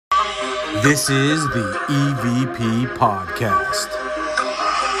This is the EVP Podcast.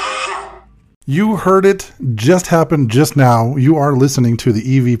 You heard it just happened just now. You are listening to the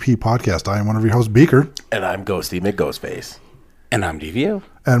EVP Podcast. I am one of your hosts, Beaker. And I'm Ghosty McGhostface. And I'm DVO.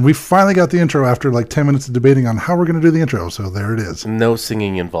 And we finally got the intro after like 10 minutes of debating on how we're going to do the intro. So there it is. No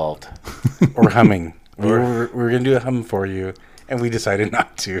singing involved. Or humming. We're going to do a hum for you, and we decided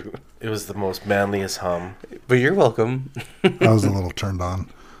not to. It was the most manliest hum. But you're welcome. I was a little turned on.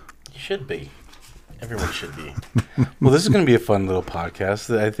 You should be. Everyone should be. Well, this is going to be a fun little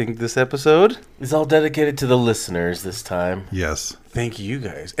podcast. I think this episode. It's all dedicated to the listeners this time. Yes. Thank you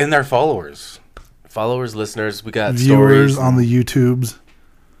guys. And our followers. Followers, listeners, we got Viewers stories. on the YouTubes.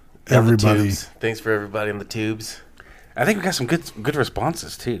 On Everybody. the tubes. Thanks for everybody on the tubes. I think we got some good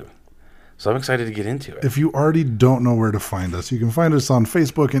responses, too. So I'm excited to get into it. If you already don't know where to find us, you can find us on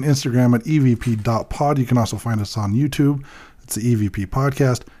Facebook and Instagram at evp.pod. You can also find us on YouTube. It's the EVP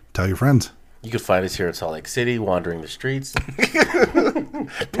Podcast. Tell your friends. You can find us here in Salt Lake City, wandering the streets.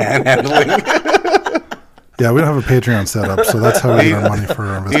 Panhandling. Yeah, we don't have a Patreon set up, so that's how we get our money for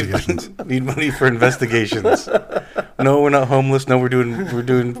our investigations. Need money for investigations. No, we're not homeless. No, we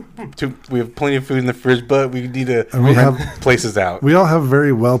have plenty of food in the fridge, but we need to rent places out. We all have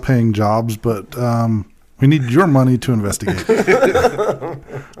very well-paying jobs, but we need your money to investigate.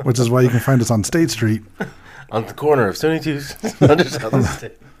 Which is why you can find us on State Street. On the corner of 7200 South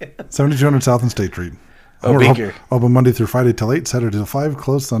State. 7200 South and State Street. Oh, We're Beaker. open Monday through Friday till 8, Saturday till 5,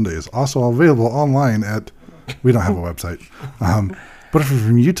 closed Sundays. Also available online at... We don't have a website. But if you're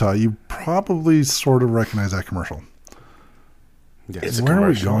from Utah, you probably sort of recognize that commercial. Yes. It's a Where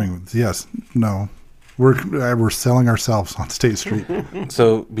commercial. are we going with yes. No. We're selling ourselves on State Street.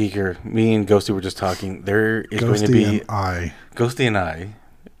 So, Beaker, me and Ghosty were just talking. There is going to Ghosty be... and I. Ghosty and I,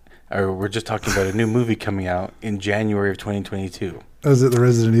 we're just talking about a new movie coming out in January of 2022. Is it the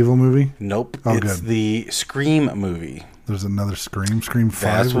Resident Evil movie? Nope. Oh, it's good. the Scream movie. There's another Scream 5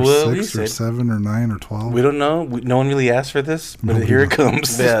 That's or what we 6 or said. 7 or 9 or 12. We don't know. No one really asked for this, but Nobody here it knows.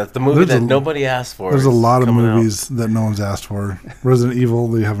 comes. Yeah, the movie There's that a- nobody asked for. There's a is lot of coming out. movies that no one's asked for. Resident Evil,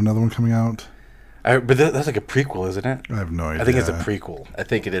 they have another one coming out. But that's like a prequel, isn't it? I have no idea. I think it's a prequel. I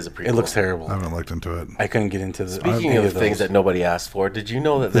think it is a prequel. It looks terrible. I haven't looked into it. I couldn't get into the Speaking any of things those. that nobody asked for, did you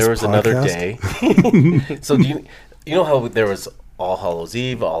know that This there was another podcast? day? So do you know how there was All Hallows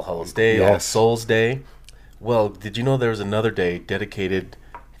Eve, All Hallows Day, All Yes. Souls Day? Well, did you know there was another day dedicated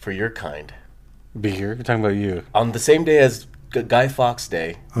for your kind? Beaker, you're talking about you. On the same day as Guy Fawkes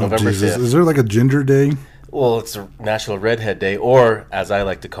Day, Oh, November Jesus. 5th. Is there like a ginger day? Well, it's a National Redhead Day, or as I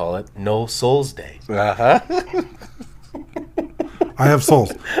like to call it, No Souls Day. Uh-huh. I have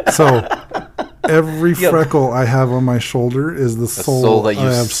souls. So every freckle I have on my shoulder is the soul that you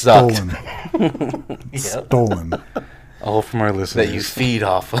I have sucked. stolen. Yep. Stolen. All from our listeners. That you feed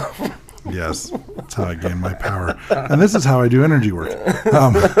off of. Yes. That's how I gain my power. And this is how I do energy work.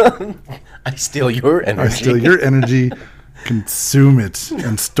 I steal your energy. I steal your energy, consume it,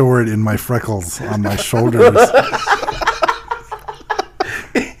 and store it in my freckles on my shoulders.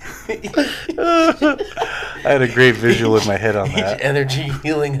 I had a great visual in my head on Each that. energy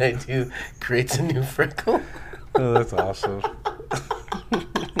healing I do creates a new freckle. Oh, that's awesome.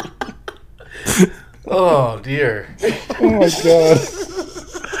 Oh, dear. Oh my God.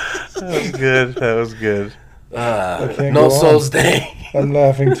 That was good. That was good. can't No go Souls Day. I'm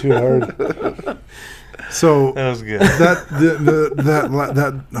laughing too hard. So That was good. that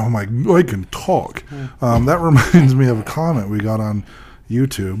oh my, I can talk. That reminds me of a comment we got on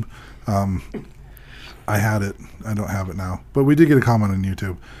YouTube. I had it. I don't have it now, but we did get a comment on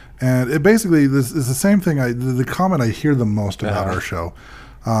YouTube, and it basically this is the same thing. The comment I hear the most about our show.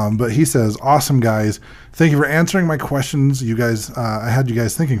 But he says, "Awesome guys, thank you for answering my questions. You guys, I had you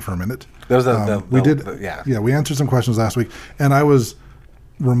guys thinking for a minute. That was Yeah, we answered some questions last week, and I was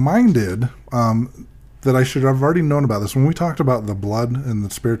reminded that I should have already known about this when we talked about the blood and the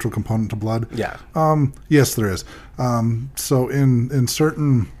spiritual component to blood. Yeah. Yes, there is. So in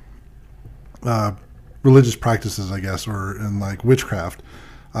certain religious practices, I guess, or in like witchcraft,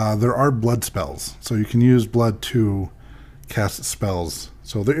 there are blood spells. So you can use blood to cast spells.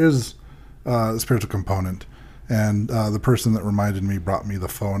 So there is a spiritual component. And the person that reminded me brought me the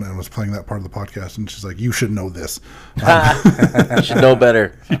phone and was playing that part of the podcast. And she's like, "You should know this." You should know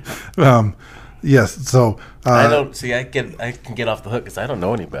better. Yes. So I don't see. I can get off the hook because I don't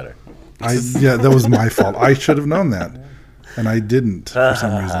know any better. that was my fault. I should have known that, and I didn't for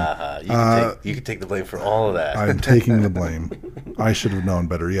some reason. You can take the blame for all of that. I'm taking the blame. I should have known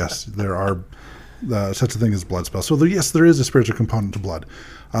better. Yes, there are such a thing as blood spells. So yes, there is a spiritual component to blood.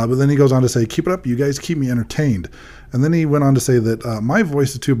 But then he goes on to say, keep it up, you guys keep me entertained. And then he went on to say that my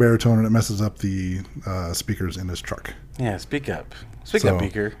voice is too baritone and it messes up the speakers in his truck. Yeah, speak up. Speak up,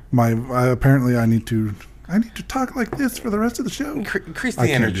 Beaker. Apparently I need to talk like this for the rest of the show. Increase the I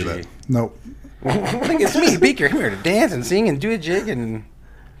can't energy. do that. Nope. I think it's me, Beaker. I'm here to dance and sing and do a jig and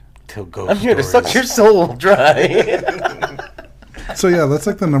tell ghost I'm here to stories. suck your soul dry. So yeah, that's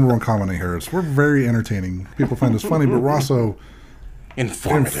like the number one comment I hear. Is we're very entertaining. People find us funny, but we're also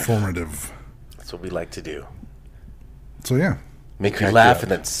informative. That's what we like to do. So yeah, Make you laugh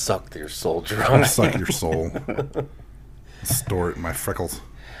and then suck your soul dry. I'll suck your soul. Store it in my freckles.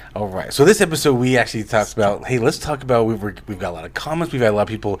 All right. So this episode, we actually talked about, hey, let's talk about, we've got a lot of comments. We've had a lot of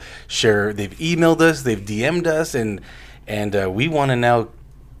people share, they've emailed us, they've DM'd us, and we want to now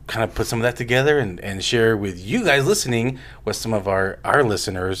kind of put some of that together and share with you guys listening what some of our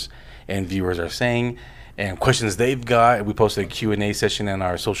listeners and viewers are saying and questions they've got. We posted a Q&A session on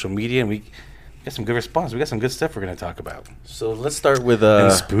our social media, and we got some good response. We got some good stuff we're going to talk about. So let's start with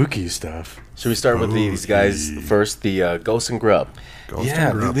and spooky stuff. Should we start with these guys first? The Ghost and Grub. Ghost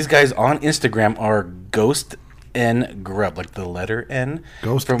and Grub. These guys on Instagram are Ghost and Grub, like the letter N.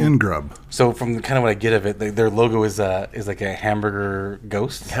 Ghost and Grub. So from kind of what I get of it, their logo is like a hamburger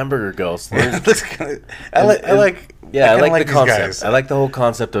ghost. Hamburger Ghost. I like the these concept. guys. I like the whole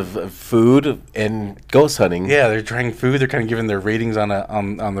concept of food and ghost hunting. Yeah, they're trying food. They're kind of giving their ratings on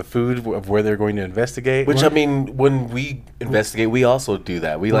the food of where they're going to investigate. Which, I mean, when we investigate, we also do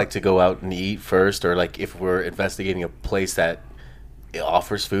that. We like to go out and eat first, or like if we're investigating a place that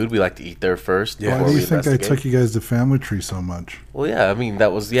offers food, we like to eat there first. Why do you think I took you guys to Family Tree so much? Well, yeah, I mean,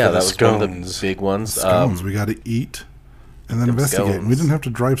 that was one of the big ones. Scones. We got to eat and then investigate. scones. We didn't have to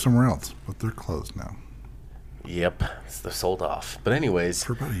drive somewhere else, but they're closed now. Yep, they're sold off. But anyways,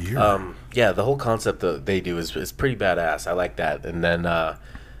 For about a year. yeah, the whole concept that they do is pretty badass. I like that. And then, the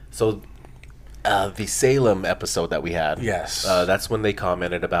Salem episode that we had. Yes. That's when they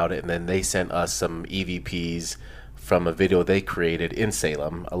commented about it, and then they sent us some EVPs from a video they created in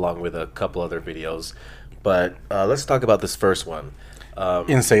Salem, along with a couple other videos. But let's talk about this first one.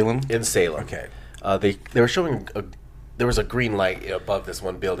 in Salem. In Salem. Okay. They were showing there was a green light above this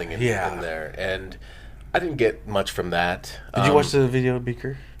one building in there, and I didn't get much from that. Did you watch the video,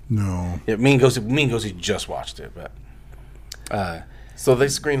 Beaker? No. Yeah, me and Ghosty just watched it, but So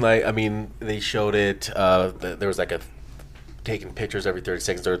this green light, I mean, they showed it. There was like taking pictures every 30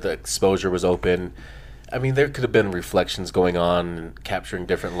 seconds, or the exposure was open. I mean, there could have been reflections going on and capturing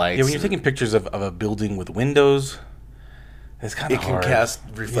different lights. yeah, when you're taking pictures of a building with windows, it's kind of it can hard. cast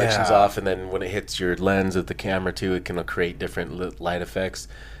reflections Yeah. off, and then when it hits your lens of the camera too, it can create different light effects.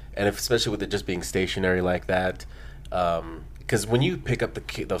 And especially with it just being stationary like that, because when you pick up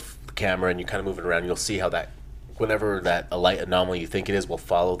the camera and you kind of move it around, you'll see how that whenever a light anomaly you think it is will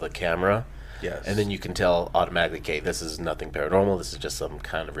follow the camera. Yes. And then you can tell automatically, okay, this is nothing paranormal. This is just some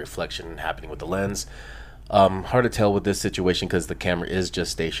kind of reflection happening with the lens. Hard to tell with this situation because the camera is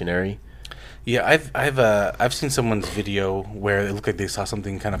just stationary. Yeah, I've seen someone's video where it looked like they saw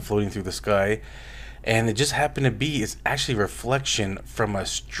something kind of floating through the sky, and it just happened to be it's actually a reflection from a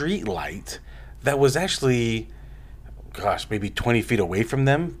street light that was actually, gosh, maybe 20 feet away from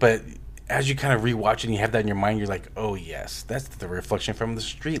them. But as you kind of rewatch it and you have that in your mind, you're like, oh yes, that's the reflection from the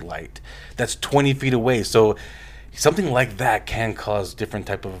street light. That's 20 feet away. So something like that can cause different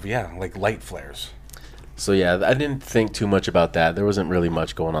type of like light flares. So yeah, I didn't think too much about that. There wasn't really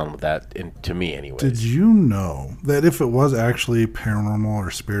much going on with that, to me anyways. Did you know that if it was actually paranormal or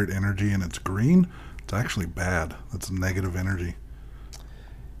spirit energy and it's green, it's actually bad? That's negative energy.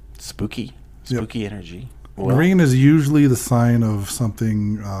 Spooky energy. Well, Green is usually the sign of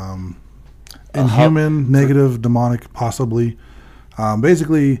something inhuman, negative, demonic, possibly.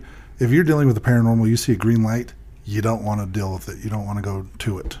 Basically, if you're dealing with the paranormal, you see a green light, you don't want to deal with it. You don't want to go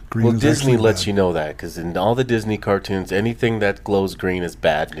to it. Green well, is Disney actually lets bad. you know that because in all the Disney cartoons, anything that glows green is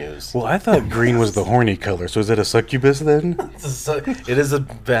bad news. Well, I thought green was the horny color, so is it a succubus then? It is a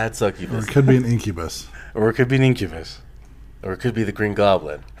bad Or succubus. it could be an incubus. Or it could be an incubus. Or it could be the Green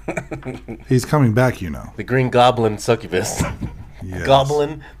Goblin. He's coming back, you know. The Green Goblin succubus. Yes.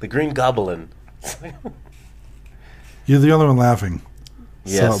 Goblin. The Green Goblin. You're the only one laughing.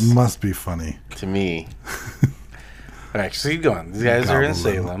 Yes. So it must be funny. To me. All right, so keep going. These guys are in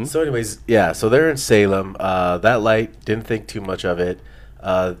Goblin. Salem. So anyways, yeah, so they're in Salem. That light, didn't think too much of it.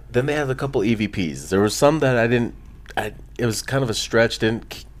 Then they had a couple EVPs. There was some that it was kind of a stretch.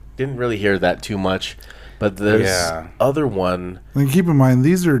 Didn't really hear that too much. But there's other one. And keep in mind,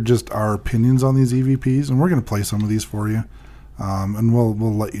 these are just our opinions on these EVPs, and we're going to play some of these for you. and we'll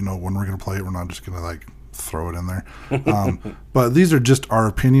let you know when we're going to play it. We're not just going to like throw it in there. But these are just our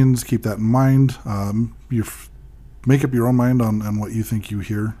opinions. Keep that in mind. Make up your own mind on what you think you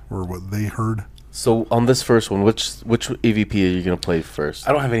hear or what they heard. So on this first one, which EVP are you gonna play first?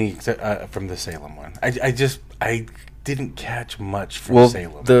 I don't have any from the Salem one. I didn't catch much from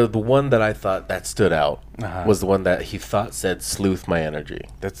Salem. The one that I thought that stood out Uh-huh. was the one that he thought said "sleuth my energy."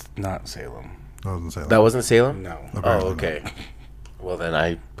 That's not Salem. I wasn't saying That wasn't Salem? No. Oh, Apparently okay. Well, then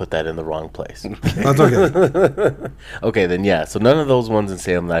I put that in the wrong place. That's okay. Okay, then yeah. So none of those ones in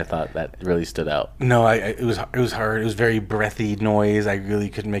Salem that I thought that really stood out. No, it was hard. It was very breathy noise. I really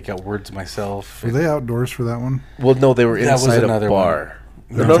couldn't make out words myself. Were they outdoors for that one? Well, no, they were That was inside a another bar.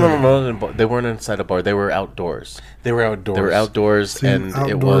 No. They weren't inside a bar. They were outdoors. They were outdoors. They were outdoors, See, and it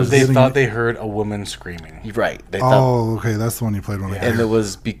outdoors, was They Getting- thought they heard a woman screaming. right. They thought, Oh, okay. That's the one you played when and it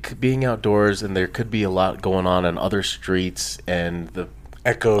was being outdoors, and there could be a lot going on other streets, and the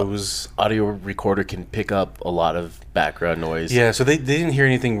Echoes. audio recorder can pick up a lot of background noise. Yeah, so they didn't hear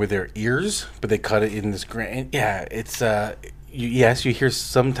anything with their ears, but they cut it in this grand. Yeah, it's yes, you hear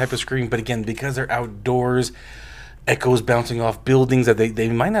some type of scream, but again, because they're outdoors, echoes bouncing off buildings that they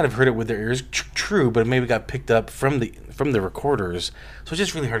might not have heard it with their ears. True, but it maybe got picked up from the recorders. So it's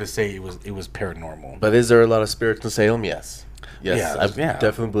just really hard to say it was paranormal. But is there a lot of spirits in Salem? Yes. Yes, Yeah, I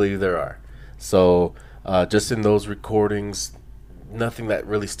definitely believe there are. So just in those recordings, nothing that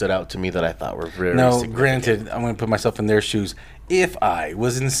really stood out to me that I thought were very Now, significant. granted, I'm going to put myself in their shoes. If I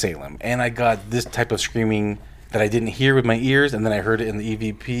was in Salem and I got this type of screaming that I didn't hear with my ears, and then I heard it in the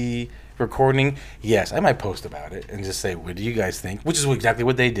EVP recording, yes, I might post about it and just say, "What do you guys think?" Which is exactly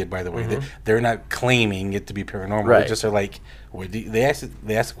what they did, by the way. They're not claiming it to be paranormal. Right. They just are like, they asked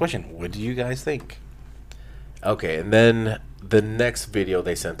the question, "What do you guys think?" Okay, and then the next video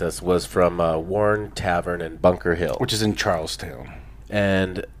they sent us was from Warren Tavern in Bunker Hill. Which is in Charlestown.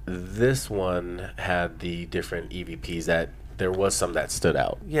 And this one had the different EVPs that there was some that stood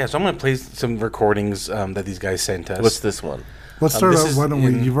out. Yeah, so I'm going to play some recordings that these guys sent us. What's this one? Let's start this out. is Why don't we?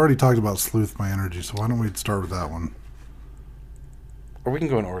 in- You've already talked about Sleuth My Energy, so why don't we start with that one? Or we can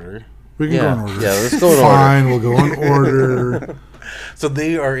go in order. We can Yeah. go in order. Yeah, let's go in order. Fine, we'll go in order. So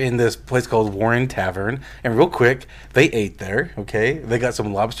they are in this place called Warren Tavern, and real quick, they ate there. Okay, they got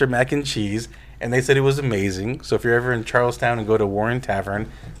some lobster mac and cheese, and they said it was amazing. So if you're ever in Charlestown and go to Warren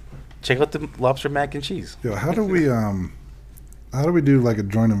Tavern, check out the lobster mac and cheese. Yo, how do we do like a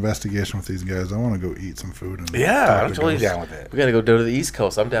joint investigation with these guys? I want to go eat some food. And Yeah, talk I'm to totally ghosts. down with it. We got to go to the East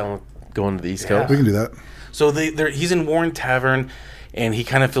Coast. I'm down with going to the East Yeah. Coast. We can do that. So he's in Warren Tavern, and he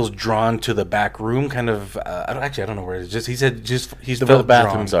kind of feels drawn to the back room. Kind of, I don't know where it is. He said he's Where the felt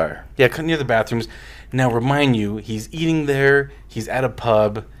bathrooms drawn. are. Yeah, near the bathrooms. Now, remind you, he's eating there. He's at a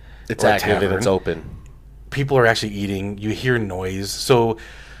pub. It's or a active and tavern. it's open. People are actually eating. You hear noise. So,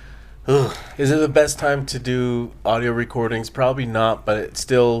 ugh. Is it the best time to do audio recordings? Probably not, but it's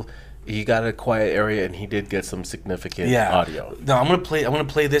still, he got a quiet area and he did get some significant audio. No, I'm gonna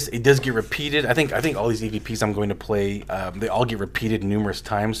play this. It does get repeated. I think all these EVPs I'm going to play, they all get repeated numerous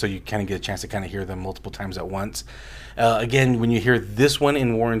times, so you kind of get a chance to kind of hear them multiple times at once. Again, when you hear this one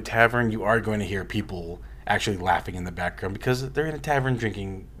in Warren Tavern, you are going to hear people actually laughing in the background because they're in a tavern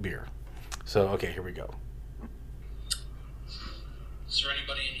drinking beer. So, okay, here we go. Is there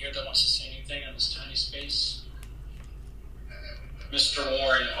anybody in here that wants to say anything in this tiny space? Mr.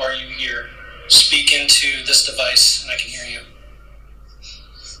 Warren, are you here? Speak into this device and I can hear you.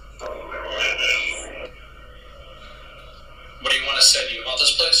 What do you want to say? Do you want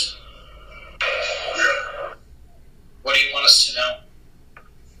this place? What do you want us to know?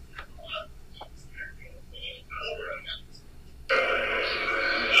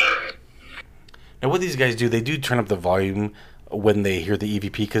 Now, what these guys do, they do turn up the volume when they hear the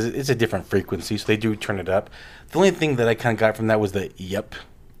EVP because it's a different frequency, so they do turn it up. The only thing that I kind of got from that was the yep,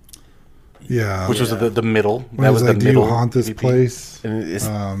 Yeah. which was the middle. When That it was like, the do middle. you haunt this EVP. place?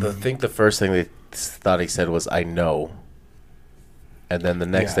 And I think the first thing they thought he said was, I know. And then the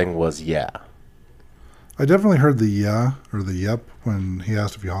next Yeah. thing was, yeah. I definitely heard the yeah or the yep when he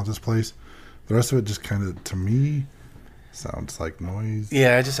asked if you haunt this place. The rest of it just kind of, to me, sounds like noise.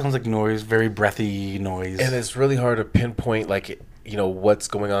 Yeah, it just sounds like noise, very breathy noise. And it's really hard to pinpoint, like, you know, what's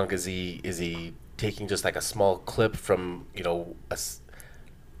going on. Is he taking just like a small clip from, you know,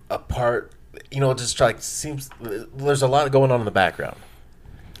 a part, you know, just like seems there's a lot going on in the background.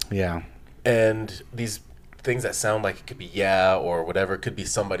 Yeah. And these things that sound like it could be yeah or whatever could be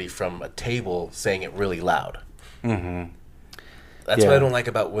somebody from a table saying it really loud. Mm-hmm. That's what Yeah. I don't like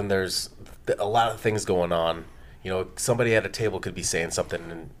about when there's a lot of things going on. You know, somebody at a table could be saying something,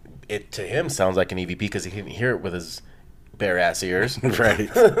 and it to him sounds like an EVP because he didn't hear it with his bare ass ears. Right.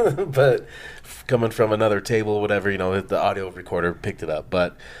 But coming from another table, whatever, the audio recorder picked it up.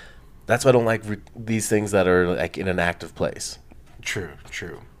 But that's why I don't like these things that are like in an active place. True.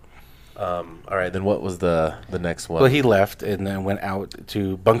 All right, then what was the next one? Well, he left and then went out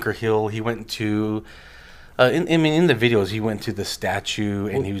to Bunker Hill. He went to, in the videos, he went to the statue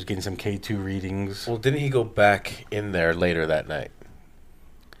and he was getting some K2 readings. Well, didn't he go back in there later that night?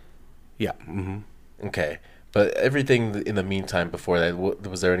 Yeah. Mm-hmm. Okay, but everything in the meantime before that,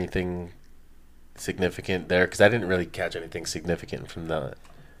 was there anything significant there? Because I didn't really catch anything significant from that.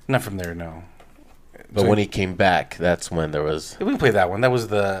 Not from there, no. But when he came back, that's when there was... We can play that one. That was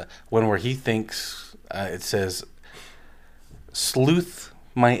the one where he thinks, it says, sleuth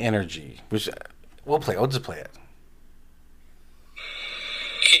my energy, which we'll play. I'll just play it.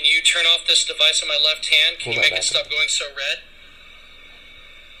 Can you turn off this device on my left hand? Can you make it stop going so red?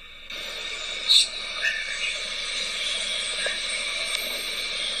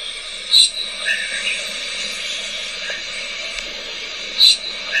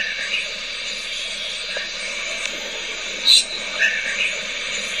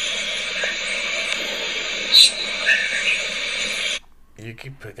 You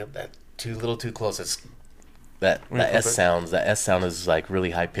keep picking up that too close. It's that S sounds. That S sound is like really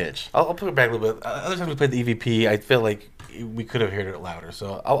high pitched. I'll pull it back a little bit. Other times we played the EVP, I feel like we could have heard it louder.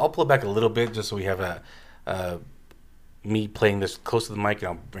 So I'll pull it back a little bit just so we have me playing this close to the mic, and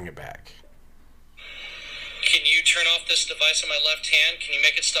I'll bring it back. Can you turn off this device on my left hand? Can you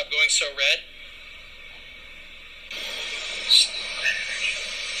make it stop going so red?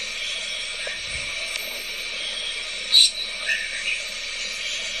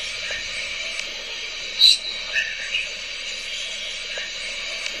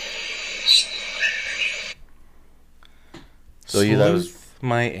 So that was... Sleuth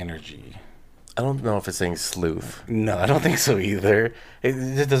my energy. I don't know if it's saying sleuth. No, I don't think so either. It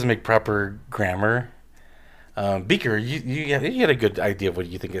just doesn't make proper grammar. Beaker, you had a good idea of what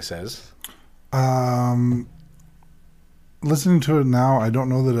you think it says. Listening to it now, I don't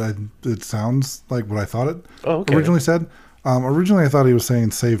know that it sounds like what I thought it originally said. Originally, I thought he was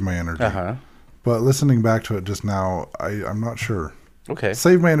saying "save my energy," but listening back to it just now, I'm not sure. Okay,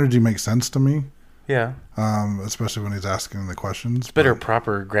 "Save my energy" makes sense to me. Yeah. Especially when he's asking the questions. It's better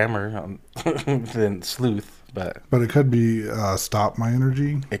proper grammar than sleuth, but it could be "stop my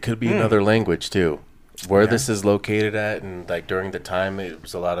energy." It could be another language too. Where this is located at, and like during the time, it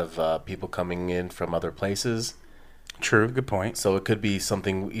was a lot of people coming in from other places. True, good point. So it could be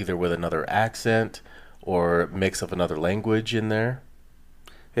something either with another accent or mix of another language in there.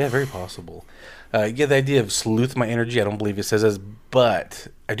 Yeah, very possible. The idea of sleuth my energy, I don't believe it says this, but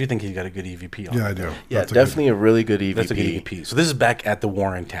I do think he's got a good EVP on it. Yeah, I do. Yeah, definitely a really good EVP. That's a good EVP. So this is back at the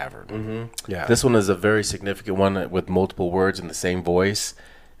Warren Tavern. Mm-hmm. Yeah. This one is a very significant one with multiple words in the same voice.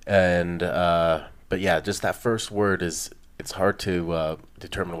 And, but yeah, just that first word it's hard to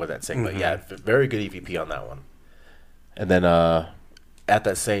determine what that's saying. But yeah, very good EVP on that one. And then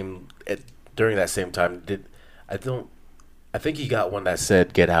during that same time, I think he got one that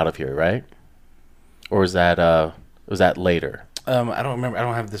said "get out of here," right? Or was that later? I don't remember. I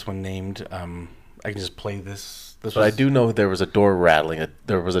don't have this one named. I can just play this. But I do know there was a door rattling.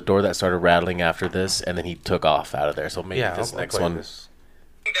 There was a door that started rattling after this, and then he took off out of there. So maybe this next one.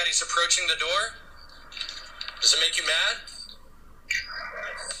 Daddy's approaching the door. Does it make you mad?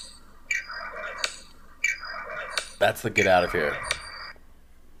 That's the "get out of here."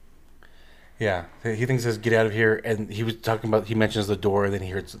 Yeah, he thinks it says "get out of here," and he was talking about. He mentions the door, and then he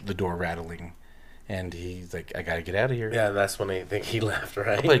hears the door rattling, and he's like, "I gotta get out of here." Yeah, that's when I think he left.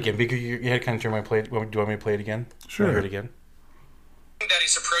 Right. I'll play it again because you had to kind of turn my play. Do you want me to play it again? Sure. Hear it again.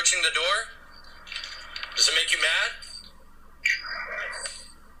 Daddy's approaching the door. Does it make you mad?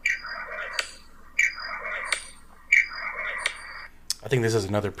 I think this is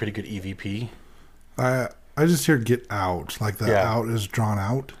another pretty good EVP. I just hear "get out," like the "out" is drawn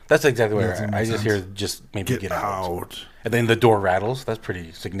out. That's exactly what That I makes just sense. hear. Just maybe get out. out. And then the door rattles. That's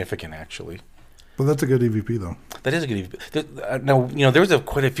pretty significant, actually. But that's a good EVP though. That is a good EVP. No, there was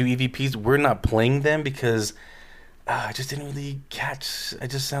quite a few EVPs. We're not playing them because I just didn't really catch. I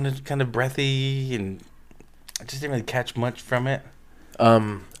just sounded kind of breathy, and I just didn't really catch much from it.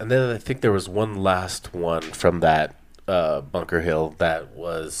 And then I think there was one last one from that Bunker Hill that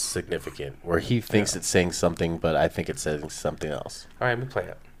was significant, where he thinks it's saying something, but I think it's saying something else. All right, let me play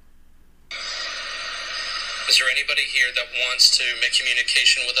it. Is there anybody here that wants to make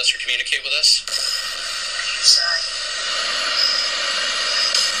communication with us or communicate with us?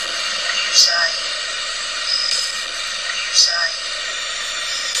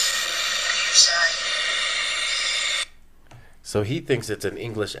 So he thinks it's an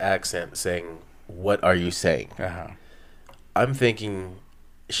English accent saying, "What are you saying?" Uh-huh. I'm thinking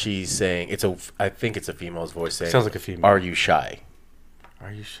she's saying I think it's a female's voice saying. Sounds like a female. Are you shy?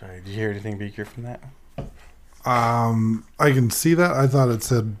 Are you shy? Did you hear anything, Beaker, from that? I can see that. I thought it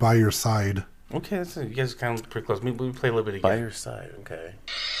said by your side. Okay, you guys kind of pretty close. We play a little bit again. By your side, okay.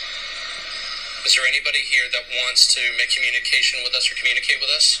 Is there anybody here that wants to make communication with us or communicate with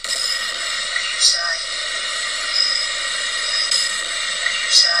us?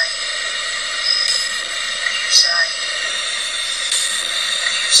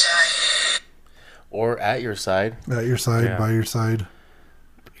 Or at your side. At your side, Yeah. by your side.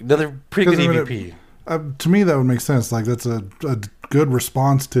 Another pretty good Because, I mean, EVP. To me, that would make sense. Like, that's a good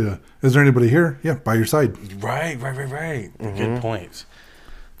response to, is there anybody here? Yeah, by your side. Right. Good point.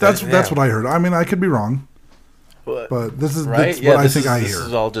 That's Yeah. what I heard. I mean, I could be wrong, but this is Right? that's Yeah, what I this think is, I this hear.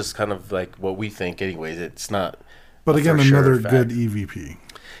 is all just kind of like what we think anyways. It's not. But again, for sure another fact. good EVP.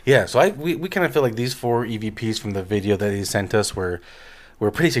 Yeah, so we kind of feel like these 4 EVPs from the video that he sent us were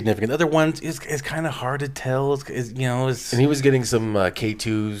pretty significant. The other ones is kind of hard to tell. It's And he was getting some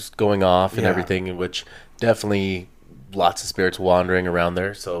K2s going off and Yeah. everything, in which definitely lots of spirits wandering around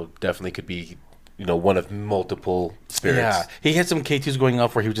there. So definitely could be, one of multiple spirits. Yeah, he had some K2s going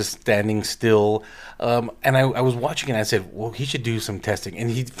off where he was just standing still. And I was watching it and I said, well, he should do some testing. And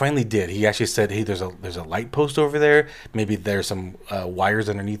he finally did. He actually said, hey, there's a light post over there. Maybe there's some wires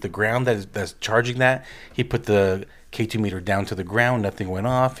underneath the ground that's charging that. He put the K2 meter down to the ground. Nothing went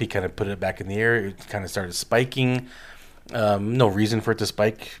off. He kind of put it back in the air. It kind of started spiking. No reason for it to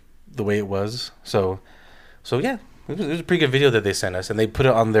spike the way it was. So yeah, it was a pretty good video that they sent us. And they put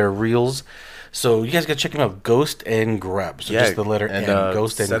it on their reels. So you guys got to check them out, Ghost and Grub. So just the letter and, N,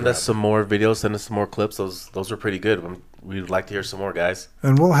 Ghost and send Grub. us some more videos. Send us some more clips. Those are pretty good. We'd like to hear some more, guys.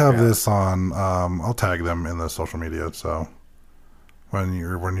 And we'll have this on. I'll tag them in the social media. So when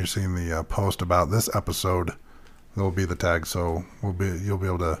you're seeing the post about this episode, there'll be the tag. So you'll be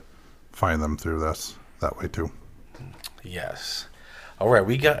able to find them through that way too. Yes. All right,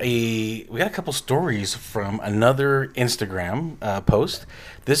 we got a couple stories from another Instagram post.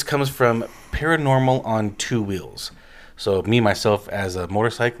 This comes from Paranormal on Two Wheels. So me myself as a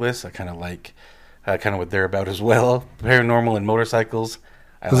motorcyclist, I kind of like what they're about as well. Paranormal and motorcycles.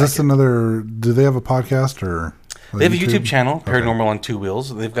 Is this another? Do they have a podcast or? They have a YouTube channel, Paranormal on Two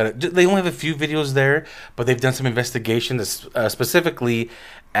Wheels. They only have a few videos there, but they've done some investigation that's specifically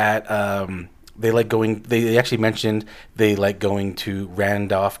at. They actually mentioned they like going to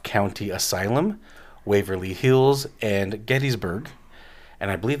Randolph County Asylum, Waverly Hills, and Gettysburg. And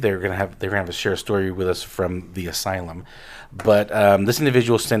I believe they're gonna have to share a story with us from the asylum. But this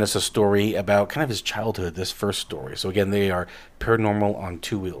individual sent us a story about kind of his childhood. This first story. So again, they are Paranormal on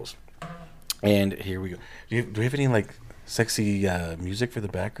Two Wheels. And here we go. Do we have any like sexy music for the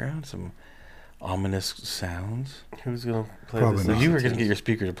background? Some ominous sounds. Who's gonna play Probably this? not. You were gonna get your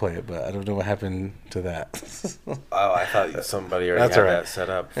speaker to play it, but I don't know what happened to that. Oh, I thought somebody already That's had all right. that set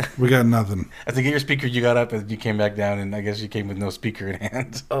up. We got nothing. I think your speaker, you got up and you came back down, and I guess you came with no speaker in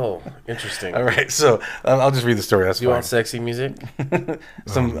hand. Oh, interesting. All right, so I'll just read the story. That's You fine. want sexy music?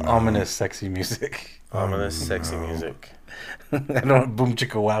 Some ominous, sexy music. Ominous, sexy music. I don't want boom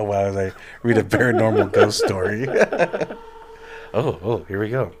chicka wow wow as I read a paranormal ghost story. Oh, here we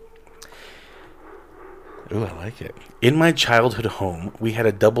go. Ooh, I like it. In my childhood home, we had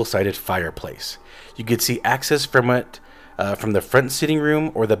a double-sided fireplace. You could see access from it from the front sitting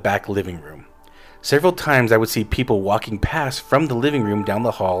room or the back living room. Several times I would see people walking past from the living room down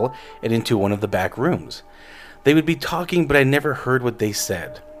the hall and into one of the back rooms. They would be talking, but I never heard what they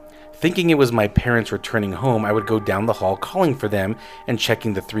said. Thinking it was my parents returning home, I would go down the hall calling for them and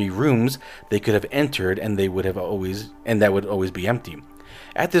checking the 3 rooms they could have entered, and that would always be empty.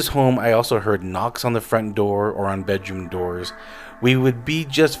 At this home, I also heard knocks on the front door or on bedroom doors. We would be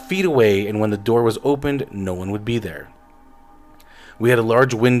just feet away, and when the door was opened, no one would be there. We had a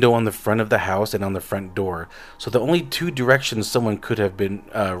large window on the front of the house and on the front door, so the only 2 directions someone could have been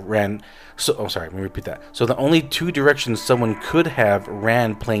ran. So, let me repeat that. So the only 2 directions someone could have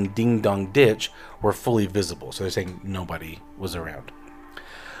ran playing Ding Dong Ditch were fully visible. So they're saying nobody was around.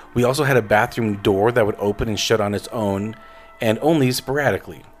 We also had a bathroom door that would open and shut on its own, and only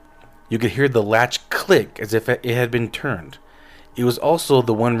sporadically. You could hear the latch click as if it had been turned. It was also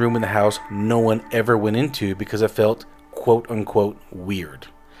the one room in the house no one ever went into because it felt quote-unquote weird.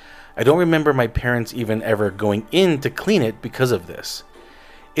 I don't remember my parents even ever going in to clean it because of this.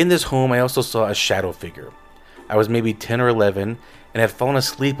 In this home, I also saw a shadow figure. I was maybe 10 or 11 and had fallen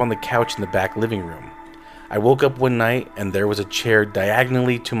asleep on the couch in the back living room. I woke up one night and there was a chair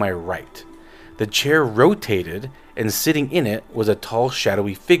diagonally to my right. The chair rotated and sitting in it was a tall,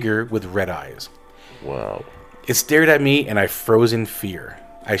 shadowy figure with red eyes. Wow. It stared at me, and I froze in fear.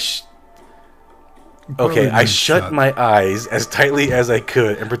 I shut my eyes as tightly as I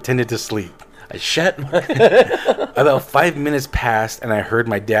could and pretended to sleep. I shut my... About 5 minutes passed, and I heard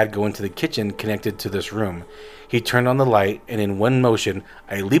my dad go into the kitchen connected to this room. He turned on the light, and in one motion,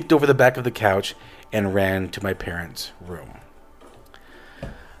 I leaped over the back of the couch and ran to my parents' room.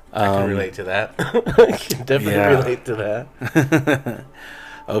 I can relate to that. I can definitely relate to that.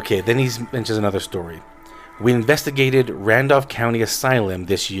 Okay, then he mentions another story. We investigated Randolph County Asylum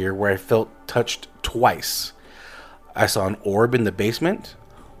this year where I felt touched twice. I saw an orb in the basement,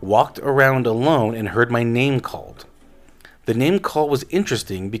 walked around alone, and heard my name called. The name call was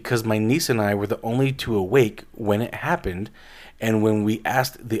interesting because my niece and I were the only two awake when it happened, and when we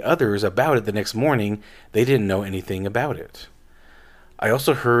asked the others about it the next morning, they didn't know anything about it. I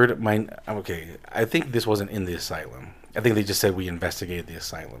also heard I think this wasn't in the asylum. I think they just said we investigated the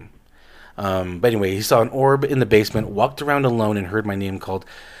asylum. But anyway, he saw an orb in the basement, walked around alone, and heard my name called.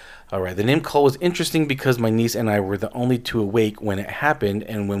 All right, the name call was interesting because my niece and I were the only two awake when it happened,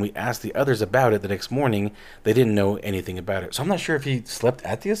 and when we asked the others about it the next morning, they didn't know anything about it. So I'm not sure if he slept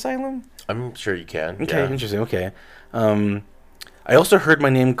at the asylum. I'm sure you can. Okay, interesting. Okay. I also heard my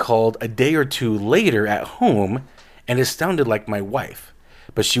name called a day or two later at home, and it sounded like my wife.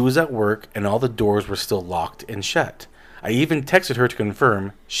 But she was at work, and all the doors were still locked and shut. I even texted her to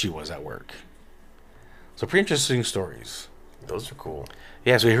confirm she was at work. So pretty interesting stories. Those are cool.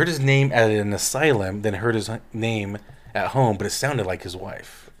 Yeah, so he heard his name at an asylum, then heard his name at home, but it sounded like his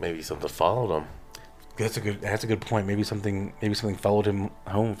wife. Maybe something followed him. That's a good point. Maybe something followed him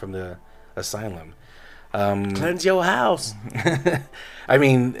home from the asylum. Cleanse your house. I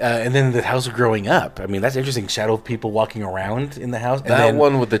mean, and then the house growing up. I mean, that's interesting. Shadow people walking around in the house. And that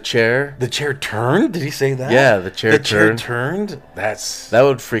one with the chair. The chair turned? Did he say that? Yeah, the chair turned. That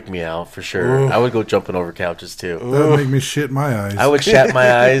would freak me out for sure. Ooh. I would go jumping over couches too. That would make me shit my eyes. I would shat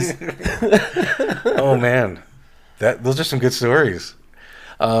my eyes. Oh man, those are some good stories.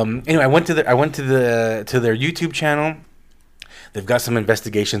 Anyway, I went to their YouTube channel. They've got some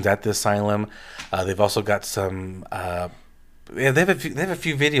investigations at the asylum. They've also got some. They have a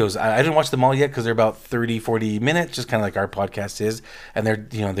few videos. I didn't watch them all yet because they're about 30, 40 minutes, just kind of like our podcast is. And they're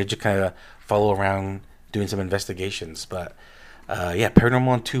just kind of follow around doing some investigations. But Paranormal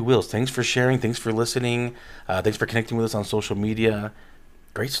on Two Wheels. Thanks for sharing. Thanks for listening. Thanks for connecting with us on social media.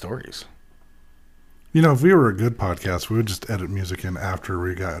 Great stories. You know, if we were a good podcast, we would just edit music in after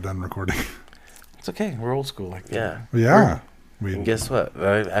we got done recording. It's okay. We're old school like that. Yeah. And guess what?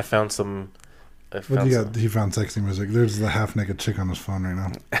 I found some. What do you got? He found sexy music. There's the half-naked chick on his phone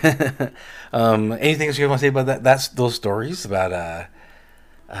right now. Anything else you want to say about that? That's those stories about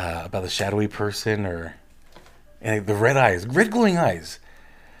the shadowy person or the red glowing eyes.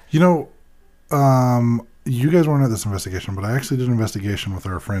 You know, you guys weren't at this investigation, but I actually did an investigation with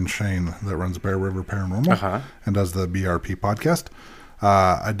our friend Shane that runs Bear River Paranormal and does the BRP podcast.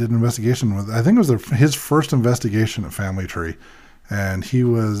 I did an investigation with, I think it was his first investigation at Family Tree. And he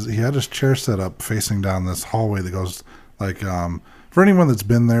had his chair set up facing down this hallway that goes for anyone that's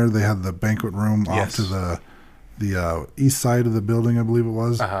been there, they had the banquet room off to the east side of the building, I believe it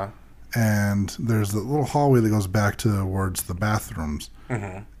was. And there's the little hallway that goes back towards the bathrooms.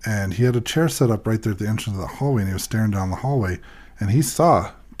 And he had a chair set up right there at the entrance of the hallway, and he was staring down the hallway, and he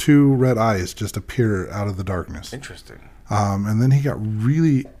saw two red eyes just appear out of the darkness. Interesting. And then he got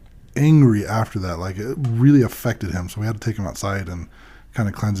really angry after that. Like, it really affected him, so we had to take him outside and kind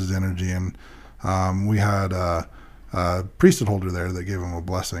of cleanse his energy. And we had a priesthood holder there that gave him a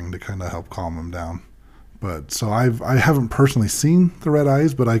blessing to kind of help calm him down. But so I haven't personally seen the red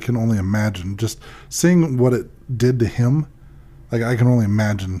eyes, but I can only imagine just seeing what it did to him. Like, I can only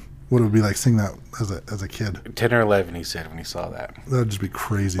imagine what it would be like seeing that as a kid. 10 or 11, he said when he saw that. That'd just be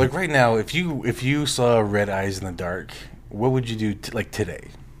crazy. Like right now, if you saw red eyes in the dark, what would you do today?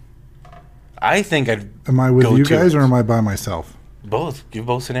 I think I'd. Am I with you guys or am I by myself? Both. Give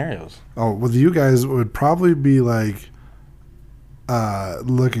both scenarios. Oh, with you guys, it would probably be like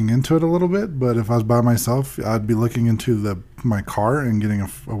looking into it a little bit. But if I was by myself, I'd be looking into my car and getting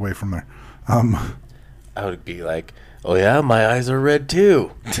away from there. I would be like, oh yeah, my eyes are red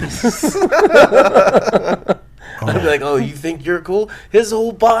too. I'd be like, oh, you think you're cool? His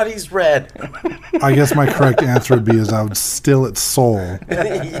whole body's red. I guess my correct answer would be is I would still its soul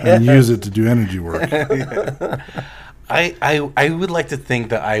and use it to do energy work. I would like to think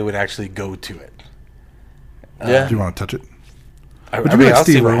that I would actually go to it. Do you want to touch it? I mean, I'll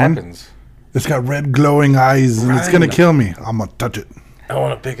see what happens. It's got red glowing eyes and it's going to kill me. I'm going to touch it. I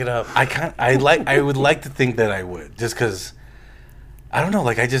want to pick it up. I would like to think that I would, just because I don't know.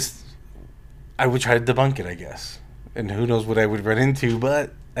 Like I would try to debunk it, I guess, and who knows what I would run into.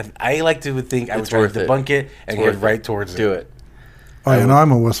 But I like to think I would try to debunk it and get right towards it. Do it. Oh, yeah, no,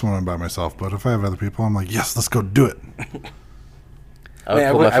 I'm a wuss when I'm by myself, but if I have other people, I'm like, yes, let's go do it. I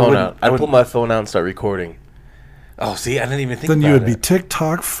would pull my phone out. I'd pull my phone out and start recording. Oh, see, I didn't even think about it. Then you would be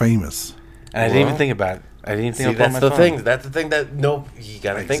TikTok famous. And I didn't even think about it. I didn't think about my phone. That's the thing that, you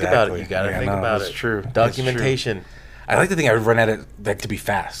got to think about it. You got to think about it. That's true. Documentation. I like to think I would run at it to be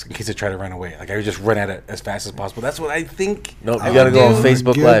fast in case I try to run away. Like I would just run at it as fast as possible. That's what I think. No, you got to go on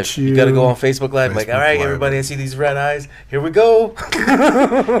Facebook Live. You got to go on Facebook Live. Like, all right, everybody, I see these red eyes. Here we go.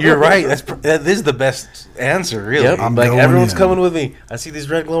 You're right. That is the best answer, really. Yep. Like everyone's coming with me. I see these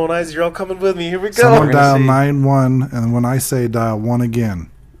red glowing eyes. You're all coming with me. Here we go. Someone dial 9-1, and when I say dial 1 again.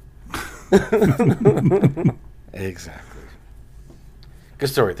 Exactly. Good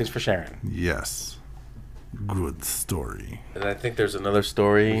story. Thanks for sharing. Yes. Good story. And I think there's another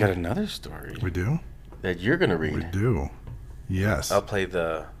story. We got another story. We do? That you're going to read. We do. Yes. I'll play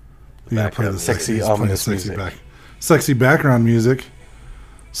the play the sexy, ominous music. Sexy background music.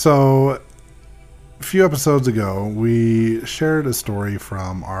 So, a few episodes ago, we shared a story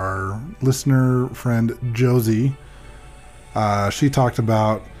from our listener friend, Josie. She talked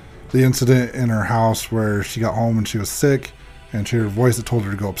about the incident in her house where she got home and she was sick, and she heard a voice that told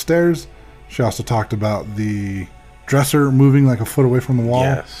her to go upstairs. She also talked about the dresser moving like a foot away from the wall.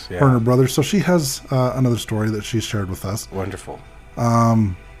 Yes, yeah. Her and her brother. So she has another story that she shared with us. Wonderful.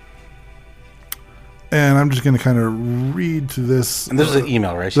 And I'm just going to kind of read to this. And this is an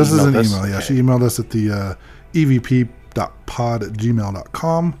email, right? This is an email, yeah. Okay. She emailed us at the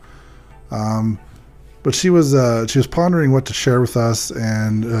evp.pod@gmail.com. But she was pondering what to share with us,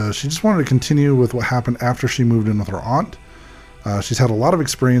 and she just wanted to continue with what happened after she moved in with her aunt. She's had a lot of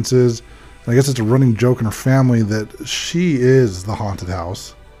experiences. I guess it's a running joke in her family that she is the haunted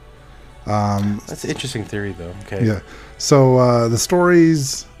house. That's an interesting theory, though. Okay. Yeah. So the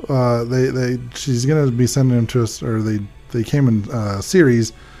stories, she's gonna be sending them to us, or they came in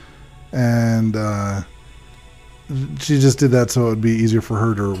series, and she just did that so it would be easier for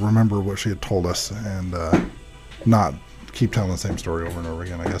her to remember what she had told us and not keep telling the same story over and over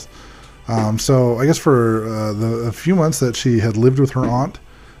again, I guess. So I guess for a few months that she had lived with her aunt,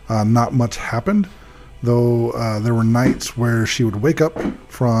 not much happened, though there were nights where she would wake up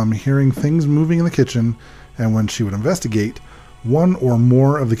from hearing things moving in the kitchen, and when she would investigate, one or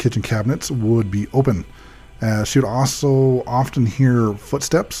more of the kitchen cabinets would be open. She would also often hear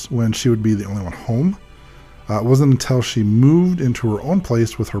footsteps when she would be the only one home. It wasn't until she moved into her own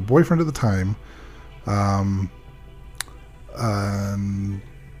place with her boyfriend at the time, and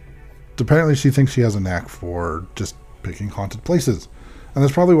apparently she thinks she has a knack for just picking haunted places. And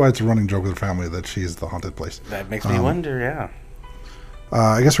that's probably why it's a running joke with her family that she's the haunted place. That makes me wonder, yeah.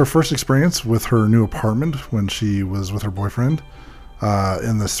 I guess her first experience with her new apartment when she was with her boyfriend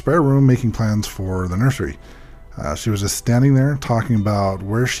in the spare room making plans for the nursery. She was just standing there talking about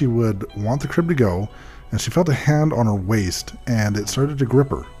where she would want the crib to go, and she felt a hand on her waist, and it started to grip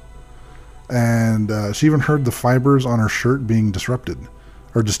her. And she even heard the fibers on her shirt being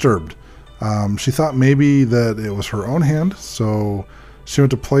disturbed. She thought maybe that it was her own hand, so she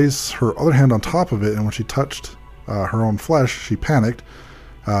went to place her other hand on top of it, and when she touched her own flesh, she panicked,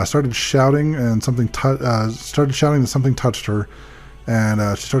 started shouting, and that something touched her,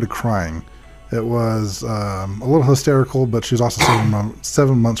 and she started crying. It was a little hysterical, but she was also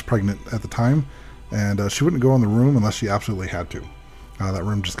 7 months pregnant at the time, and she wouldn't go in the room unless she absolutely had to. That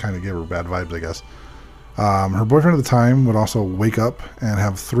room just kind of gave her bad vibes, I guess. Her boyfriend at the time would also wake up and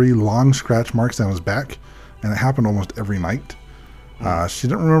have 3 long scratch marks down his back, and it happened almost every night. She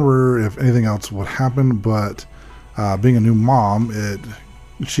didn't remember if anything else would happen, but being a new mom,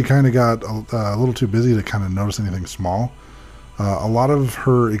 she kind of got a little too busy to kind of notice anything small. A lot of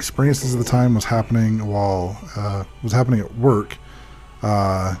her experiences at the time was happening at work,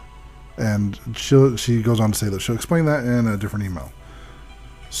 and she goes on to say that she'll explain that in a different email.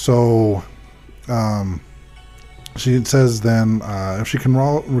 So she says then, if she can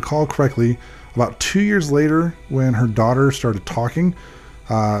recall correctly, about 2 years later, when her daughter started talking,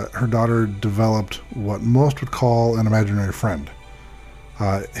 her daughter developed what most would call an imaginary friend.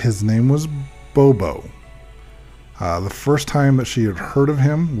 His name was Bobo. The first time that she had heard of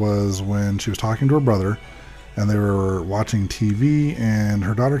him was when she was talking to her brother, and they were watching TV, and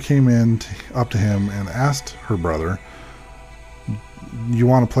her daughter came up to him and asked her brother, "You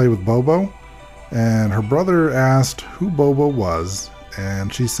want to play with Bobo?" And her brother asked who Bobo was,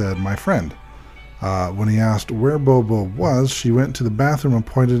 and she said, "My friend." When he asked where Bobo was, she went to the bathroom and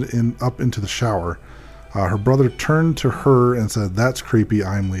pointed up into the shower. Her brother turned to her and said, "That's creepy,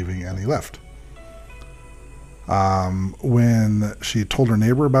 I'm leaving," and he left. When she told her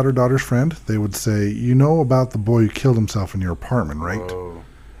neighbor about her daughter's friend, they would say, "You know about the boy who killed himself in your apartment, right?"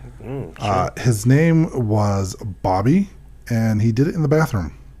 His name was Bobby, and he did it in the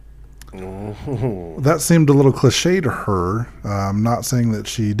bathroom. That seemed a little cliche to her. I'm not saying that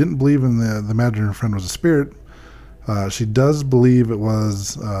she didn't believe in the imaginary friend was a spirit. She does believe it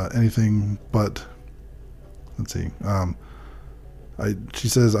was anything but... Let's see. She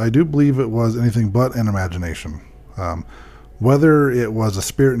says, "I do believe it was anything but an imagination." Whether it was a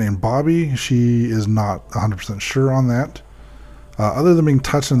spirit named Bobby, she is not 100% sure on that. Other than being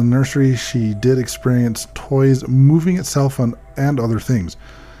touched in the nursery, she did experience toys moving itself and other things.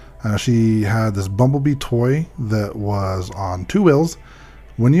 She had this bumblebee toy that was on 2 wheels.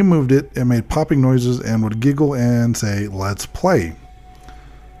 When you moved it, it made popping noises and would giggle and say, "Let's play."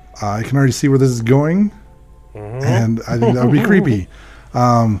 I can already see where this is going, and I think that would be creepy.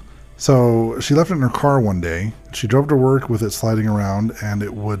 So she left it in her car one day. She drove to work with it sliding around, and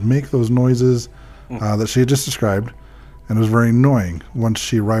it would make those noises that she had just described, and it was very annoying. Once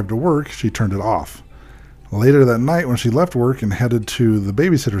she arrived at work, she turned it off. Later that night, when she left work and headed to the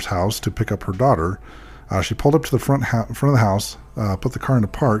babysitter's house to pick up her daughter, she pulled up to the front of the house, put the car in the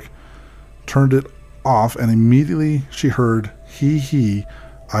park, turned it off, and immediately she heard, "He,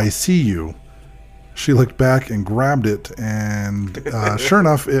 I see you." She looked back and grabbed it, and sure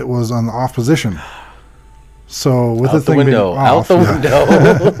enough, it was on the off position. So with Out the the thing window. being Out off, the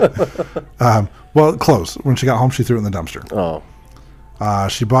window. well, close. When she got home, she threw it in the dumpster. Oh.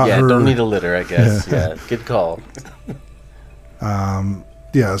 She bought Yeah, her. don't need a litter, I guess. Yeah, good call.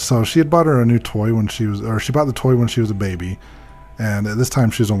 Yeah, so she had bought her a new toy she bought the toy when she was a baby, and at this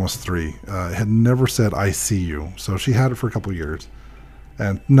time she was almost 3. It had never said "I see you," so she had it for a couple of years,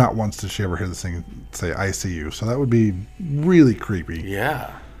 and not once did she ever hear this thing say "I see you." So that would be really creepy.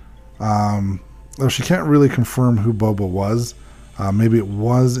 Yeah. Though she can't really confirm who Bobo was. Maybe it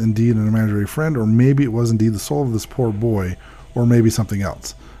was indeed an imaginary friend, or maybe it was indeed the soul of this poor boy, or maybe something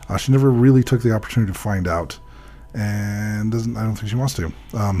else. She never really took the opportunity to find out, and I don't think she wants to.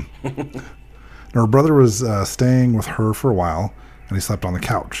 Her brother was staying with her for a while, and he slept on the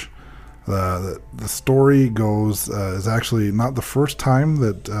couch. The story goes is actually not the first time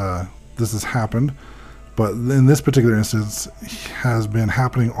that this has happened, but in this particular instance, has been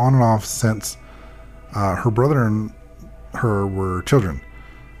happening on and off since her brother and her were children.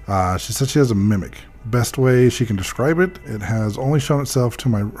 She said she has a mimic. Best way she can describe it, it has only shown itself to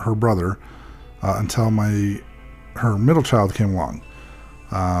her brother until her middle child came along.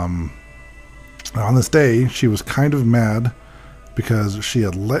 On this day, she was kind of mad because she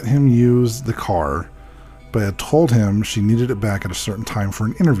had let him use the car, but had told him she needed it back at a certain time for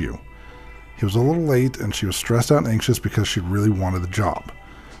an interview. He was a little late, and she was stressed out and anxious because she really wanted the job.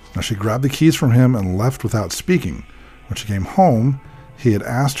 Now, she grabbed the keys from him and left without speaking. When she came home, he had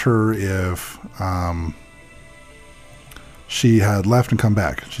asked her if she had left and come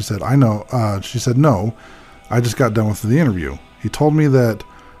back. She said, "I know." She said, "No, I just got done with the interview." He told me that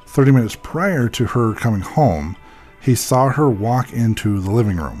 30 minutes prior to her coming home, he saw her walk into the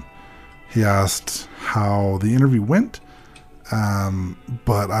living room. He asked how the interview went,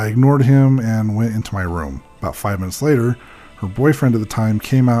 but I ignored him and went into my room. About 5 minutes later, her boyfriend at the time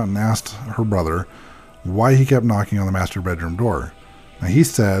came out and asked her brother why he kept knocking on the master bedroom door. Now, he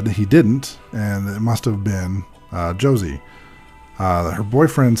said he didn't, and it must have been Josie. Her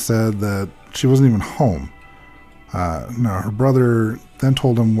boyfriend said that she wasn't even home. Her brother then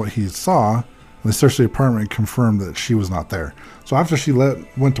told him what he saw, and they searched the apartment and confirmed that she was not there. So after she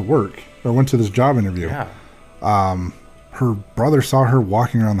went to work, or went to this job interview, her brother saw her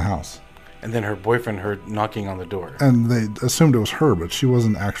walking around the house. And then her boyfriend heard knocking on the door. And they assumed it was her, but she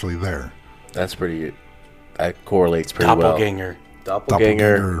wasn't actually there. That correlates pretty well. Doppelganger.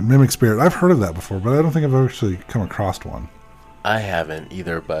 Doppelganger, mimic spirit. I've heard of that before, but I don't think I've actually come across one. I haven't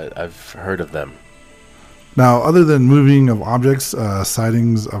either, but I've heard of them. Now, other than moving of objects,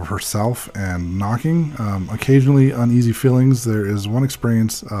 sightings of herself, and knocking, occasionally uneasy feelings, there is one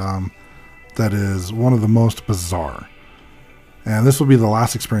experience that is one of the most bizarre. And this will be the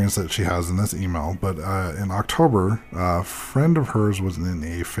last experience that she has in this email. But in October, a friend of hers was in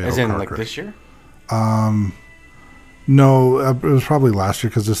a fatal car crash. This year? No, it was probably last year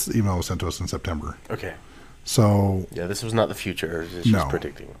because this email was sent to us in September. Okay. So yeah, this was not the future. It's just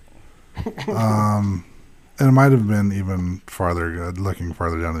predicting. And it might have been even farther. Looking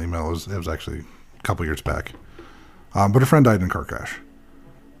farther down the email, it was actually a couple years back. But her friend died in a car crash.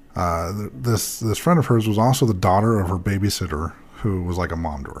 This friend of hers was also the daughter of her babysitter, who was like a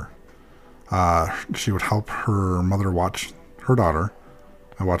mom to her. She would help her mother watch her daughter.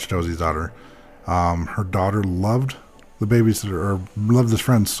 I watched Josie's daughter. Her daughter loved the babysitter, or loved this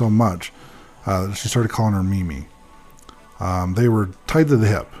friend so much that she started calling her Mimi. They were tied to the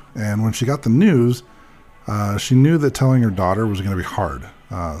hip, and when she got the news, she knew that telling her daughter was going to be hard.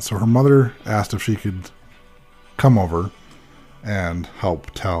 So her mother asked if she could come over and help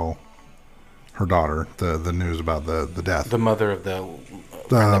tell her daughter the news about the death. The mother of the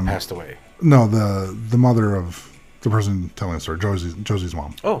friend that passed away. No, the mother of the person telling the story, Josie's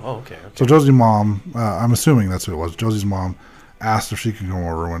mom. Oh, okay. So Josie's mom, I'm assuming that's who it was. Josie's mom asked if she could come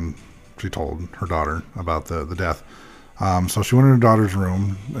over when she told her daughter about the death. So she went in her daughter's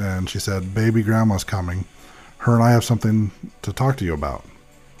room and she said, "Baby, grandma's coming. Her and I have something to talk to you about."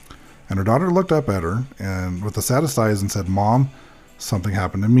 And her daughter looked up at her and with the saddest eyes and said, "Mom, something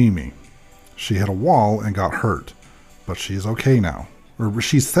happened to Mimi. She hit a wall and got hurt, but she's okay now." Or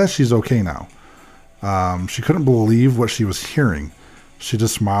she says she's okay now. She couldn't believe what she was hearing. She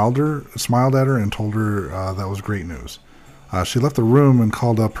just smiled at her and told her that was great news. She left the room and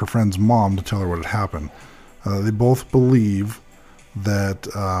called up her friend's mom to tell her what had happened. They both believe that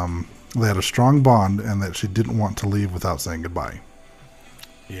they had a strong bond and that she didn't want to leave without saying goodbye.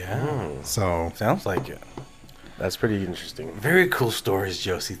 Yeah. So Sounds like it. That's pretty interesting. Very cool stories,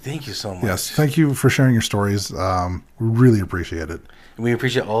 Josie. Thank you so much. yes, thank you for sharing your stories. We really appreciate it. We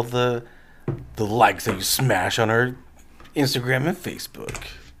appreciate all the likes that you smash on our Instagram and Facebook.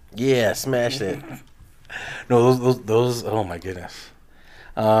 Yeah, smash it. No, those. Oh my goodness.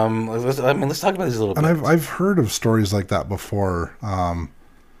 Let's talk about this a little bit. And I've heard of stories like that before,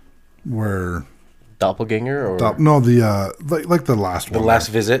 where Doppelganger or like the last one. The last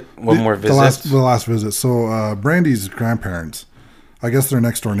visit. One more visit. The last visit. So Brandy's grandparents, I guess their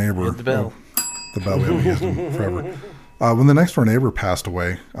next door neighbor. Hit the bell. The bell, we haven't used them forever. When the next door neighbor passed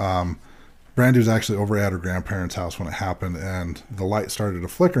away, Brandy was actually over at her grandparents' house when it happened, and the light started to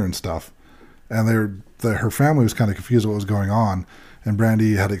flicker and stuff. And her family was kind of confused what was going on. And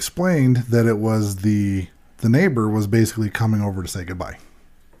Brandy had explained that it was the neighbor was basically coming over to say goodbye.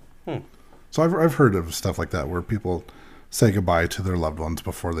 So I've heard of stuff like that where people say goodbye to their loved ones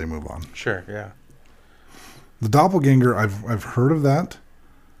before they move on. Sure. Yeah. The doppelganger, I've heard of that,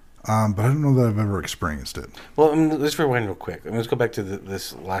 but I don't know that I've ever experienced it. Well, let's rewind real quick. Let's go back to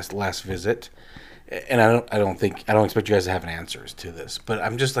this last visit. And I don't expect you guys to have answers to this, but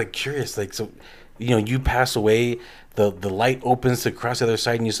I'm just like curious. Like, so, you pass away, the light opens to cross the other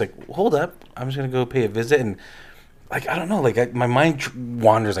side, and you're just like, hold up, I'm just gonna go pay a visit, and like I don't know, like my mind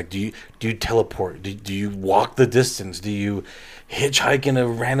wanders. Like, do you teleport? Do you walk the distance? Do you hitchhike in a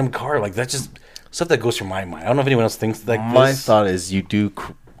random car? Like that's just stuff that goes through my mind. I don't know if anyone else thinks like this. My thought is you do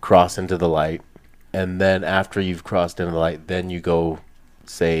cross into the light, and then after you've crossed into the light, then you go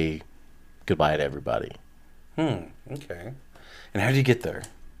say goodbye to everybody. Okay. And how do you get there?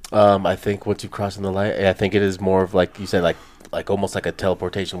 I think once you cross in the light, I think it is more of like you said, like almost like a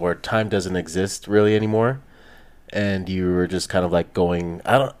teleportation where time doesn't exist really anymore, and you were just kind of like going.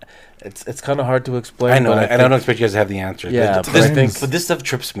 It's kind of hard to explain. I know. But I don't expect you guys to have the answers. Yeah, but but I think this stuff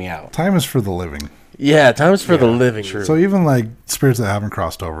trips me out. Time is for the living. yeah, time's for the living. true. So even like spirits that haven't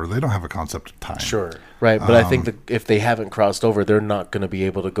crossed over, they don't have a concept of time. Sure. Right, but I think that if they haven't crossed over, they're not going to be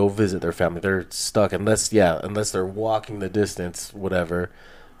able to go visit their family. They're stuck unless they're walking the distance, whatever.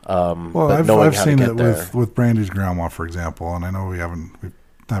 Well, I've seen it with Brandy's grandma, for example, and I know we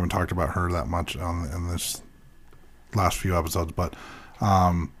haven't talked about her that much in this last few episodes, but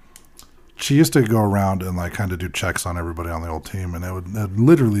she used to go around and like kind of do checks on everybody on the old team, and it'd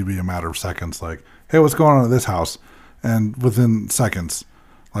literally be a matter of seconds. Like, hey, what's going on at this house? And within seconds,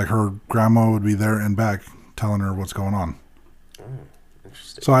 like her grandma would be there and back telling her what's going on.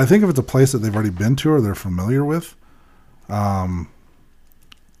 Interesting. So I think if it's a place that they've already been to or they're familiar with, I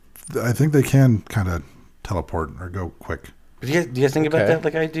think they can kind of teleport or go quick. Do you guys think about Okay. that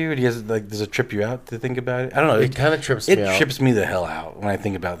like I do? Or do you guys does it trip you out to think about it? I don't know. It kind of trips me out. It trips me the hell out when I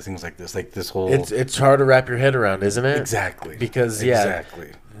think about things like this. Like this whole. It's hard to wrap your head around, isn't it? Exactly. Because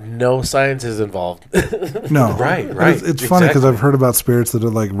exactly. no science is involved. No, Right. It's funny because exactly. I've heard about spirits that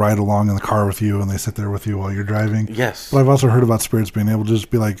like ride along in the car with you and they sit there with you while you're driving. Yes. But I've also heard about spirits being able to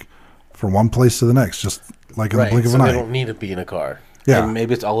just be like from one place to the next, just like in the blink of so an they eye. don't need to be in a car. Yeah, And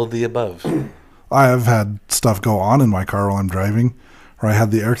maybe it's all of the above. I have had stuff go on in my car while I'm driving, where I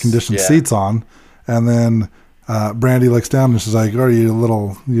had the air conditioned Yeah. seats on, and then Brandy looks down and she's like, "Are you a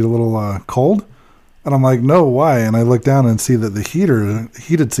little cold?" And I'm like, "No, why?" And I look down and see that the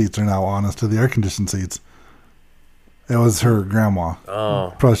heated seats are now on instead of the air conditioned seats. It was her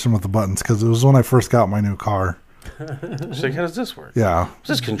grandma pushing with the buttons because it was when I first got my new car. So how does this work? Yeah. What's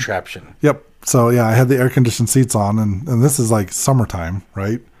this contraption? Yep. So yeah, I had the air conditioned seats on, and this is like summertime,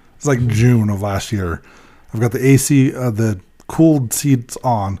 right? It's like June of last year. I've got the AC, the cooled seats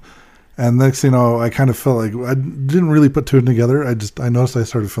on, and next thing you know, I kind of felt like I didn't really put two and together. I noticed I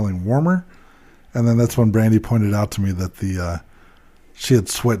started feeling warmer, and then that's when Brandy pointed out to me that she had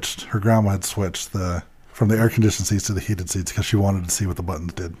switched. Her grandma had switched from the air conditioned seats to the heated seats because she wanted to see what the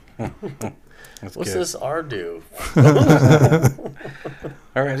buttons did. What's this R do? All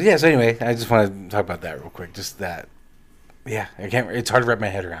right. Yeah. So anyway, I just want to talk about that real quick. Just that. Yeah, I can't. It's hard to wrap my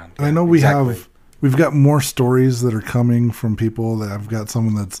head around. And I know we've got more stories that are coming from people. That I've got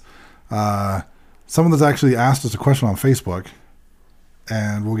someone that's actually asked us a question on Facebook,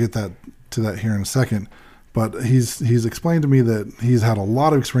 and we'll get to that here in a second. But he's explained to me that he's had a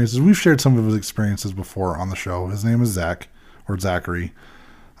lot of experiences. We've shared some of his experiences before on the show. His name is Zach or Zachary.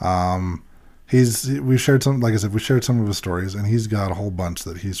 We shared some of his stories, and he's got a whole bunch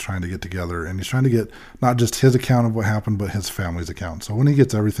that he's trying to get together, and he's trying to get not just his account of what happened, but his family's account. So when he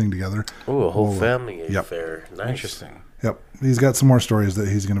gets everything together, a whole family affair. Nice. Interesting. Yep, he's got some more stories that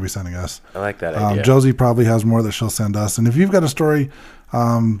he's going to be sending us. I like that idea. Josie probably has more that she'll send us, and if you've got a story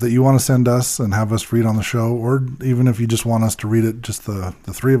that you want to send us and have us read on the show, or even if you just want us to read it, just the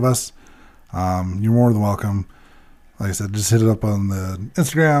three of us, you're more than welcome. Like I said, just hit it up on the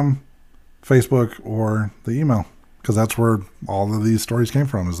Instagram, Facebook, or the email, because that's where all of these stories came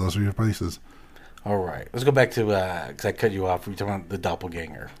from. Those are your places. All right, let's go back to because I cut you off. We were talking about the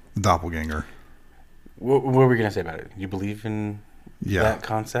doppelganger. The doppelganger. What were we gonna say about it? You believe in that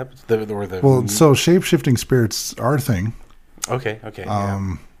concept? So shape-shifting spirits are a thing. Okay.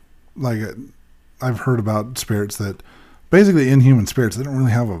 Like I've heard about spirits that basically inhuman spirits. They don't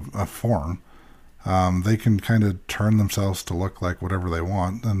really have a form. They can kind of turn themselves to look like whatever they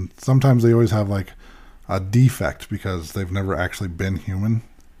want, and sometimes they always have like a defect because they've never actually been human.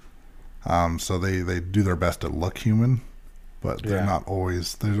 So they do their best to look human, but they're not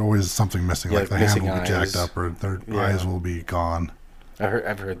always. There's always something missing, like the hand will be jacked up or their eyes will be gone.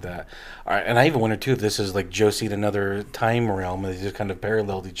 I've heard that. All right, and I even wonder too if this is like Josie in another time realm, and they just kind of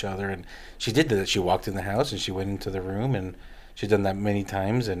paralleled each other. And she did that. She walked in the house and she went into the room, and she's done that many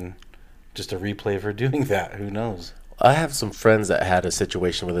times, and just a replay of her doing that. Who knows? I have some friends that had a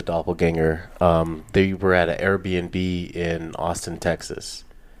situation with a doppelganger. They were at an Airbnb in Austin, Texas,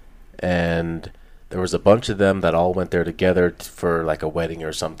 and there was a bunch of them that all went there together for like a wedding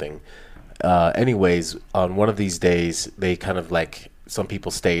or something. Anyways, on one of these days, they kind of like, some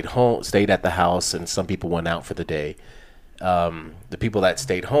people stayed at the house, and some people went out for the day. The people that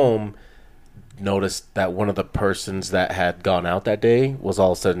stayed home noticed that one of the persons that had gone out that day was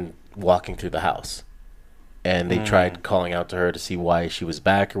all of a sudden walking through the house, and they tried calling out to her to see why she was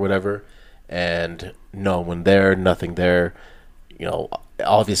back or whatever, and no one there, nothing there. You know,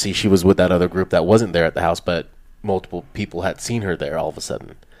 obviously she was with that other group that wasn't there at the house, but multiple people had seen her there all of a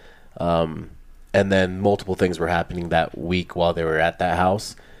sudden. And then multiple things were happening that week while they were at that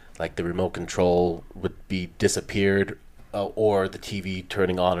house, like the remote control would be disappeared, or the TV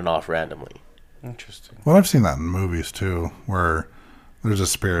turning on and off randomly. Interesting. Well, I've seen that in movies too, where there's a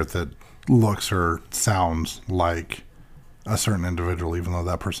spirit that looks or sounds like a certain individual, even though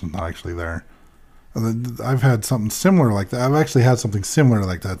that person's not actually there. I've had something similar like that. I've actually had something similar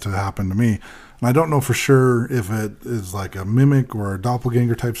like that to happen to me. And I don't know for sure if it is like a mimic or a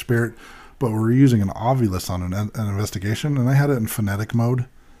doppelganger type spirit, but we're using an Ovilus on an investigation, and I had it in phonetic mode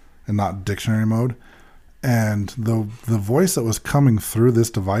and not dictionary mode. And the voice that was coming through this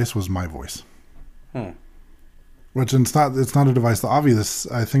device was my voice. Which it's not a device. The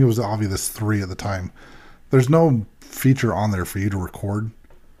Ovilus, I think it was the Ovilus 3 at the time. There's no feature on there for you to record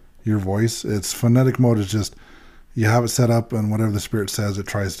your voice. It's phonetic mode. Is just you have it set up, and whatever the spirit says, it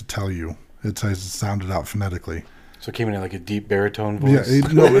tries to tell you. It tries to sound it out phonetically. So it came in like a deep baritone voice?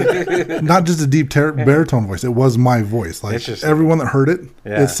 Yeah, not just a deep baritone voice. It was my voice. Like everyone that heard it,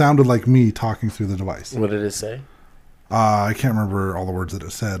 it sounded like me talking through the device. What did it say? I can't remember all the words that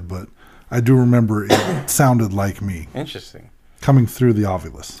it said, but I do remember it sounded like me. Interesting. Coming through the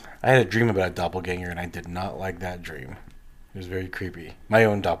Ovilus. I had a dream about a doppelganger, and I did not like that dream. It was very creepy. My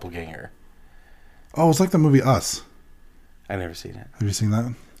own doppelganger. Oh, it's like the movie Us. I've never seen it. Have you seen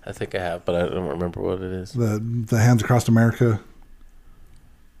that? I think I have, but I don't remember what it is. The Hands Across America.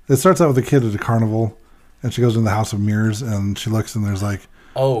 It starts out with a kid at a carnival, and she goes in the House of Mirrors, and she looks, and there's like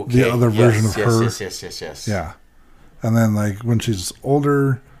the other version of her. Yes. Yeah. And then like when she's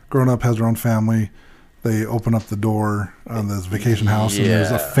older, grown up, has her own family, they open up the door on this vacation house, and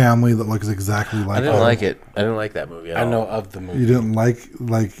there's a Yeah. family that looks exactly like. I didn't like it. I didn't like that movie at I all. know of the movie. You didn't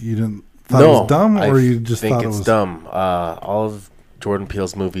you didn't thought it was dumb, or you just think thought it it's was dumb. All of Jordan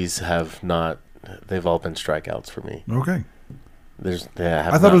Peele's movies have not. They've all been strikeouts for me. Okay. I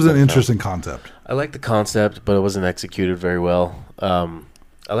I thought it was an interesting concept. I like the concept, but it wasn't executed very well.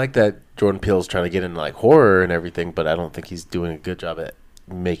 I like that Jordan Peele's trying to get into like horror and everything, but I don't think he's doing a good job at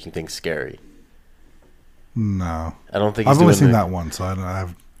making things scary. No, I don't think he's I've only doing seen that one, so I don't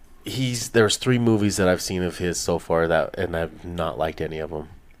have. There's 3 movies that I've seen of his so far and I've not liked any of them.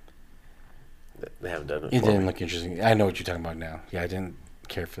 They haven't done it. It for didn't me. look interesting. I know what you're talking about now. Yeah, I didn't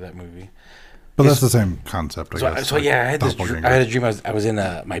care for that movie. But that's the same concept, I guess. So yeah, I had this. Doppelganger. I had a dream. I was in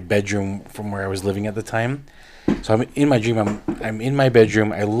my bedroom from where I was living at the time. So I'm in my dream. I'm in my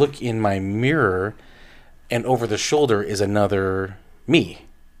bedroom. I look in my mirror, and over the shoulder is another me.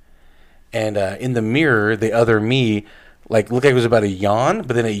 And in the mirror, the other me, looked like it was about to yawn,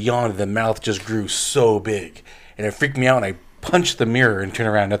 but then it yawned. And the mouth just grew so big, and it freaked me out. And I punched the mirror and turned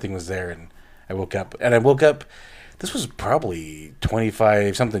around. Nothing was there, and I woke up. And I woke up. This was probably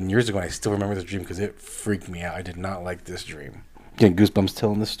 25-something years ago, and I still remember this dream because it freaked me out. I did not like this dream. Getting goosebumps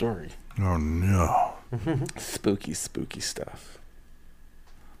telling this story. Oh no! Spooky, spooky stuff.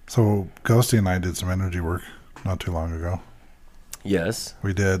 So Ghosty and I did some energy work not too long ago. Yes.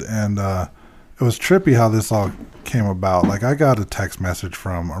 We did, and it was trippy how this all came about. Like, I got a text message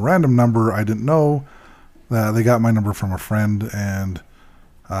from a random number. I didn't know that they got my number from a friend, and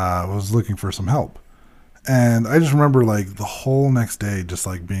was looking for some help. And I just remember, like, the whole next day just,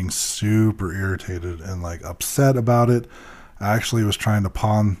 like, being super irritated and, like, upset about it. I actually was trying to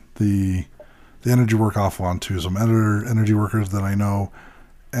pawn the energy work off onto some other energy workers that I know.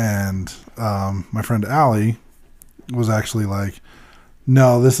 And my friend Allie was actually like,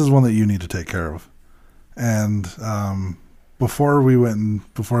 no, this is one that you need to take care of. And before I went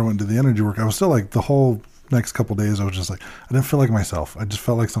to do the energy work, I was still, like, the whole next couple days, I was just like, I didn't feel like myself. I just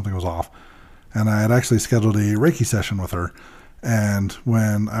felt like something was off. And I had actually scheduled a Reiki session with her. And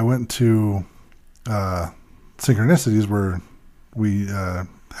when I went to Synchronicities, where we had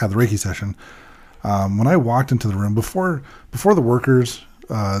the Reiki session, when I walked into the room, before the workers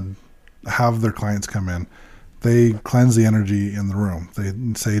have their clients come in, they cleanse the energy in the room. They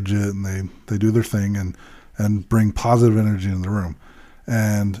sage it, and they do their thing and bring positive energy in the room.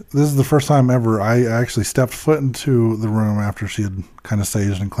 And this is the first time ever I actually stepped foot into the room after she had kind of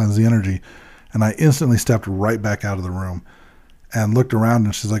saged and cleansed the energy. And I instantly stepped right back out of the room and looked around,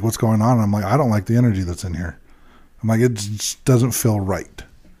 and she's like, what's going on? And I'm like, I don't like the energy that's in here. I'm like, it just doesn't feel right.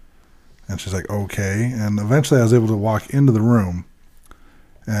 And she's like, okay. And eventually I was able to walk into the room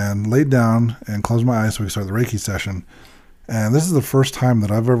and laid down and closed my eyes so we could start the Reiki session. And this is the first time that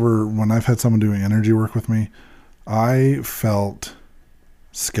when I've had someone doing energy work with me, I felt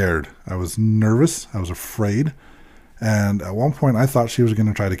scared. I was nervous. I was afraid. And at one point, I thought she was going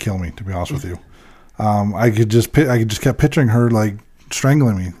to try to kill me, to be honest with you. I could just kept picturing her, like,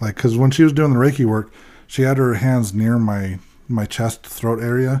 strangling me. Like, because when she was doing the Reiki work, she had her hands near my chest, throat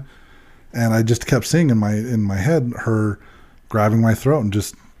area. And I just kept seeing in my head her grabbing my throat and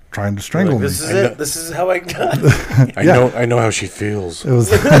just trying to strangle me. This is it. This is how I got. I know how she feels. It was,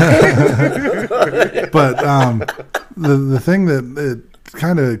 but the thing that it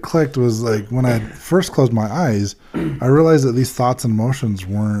kind of clicked was, like, when I first closed my eyes, I realized that these thoughts and emotions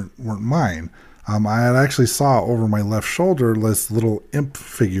weren't mine. I had actually saw over my left shoulder this little imp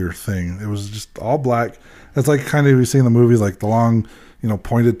figure thing. It was just all black. It's like kind of you see in the movies, like the long,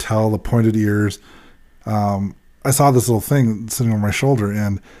 pointed tail, the pointed ears. I saw this little thing sitting on my shoulder,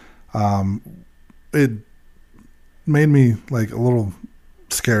 and it made me, like, a little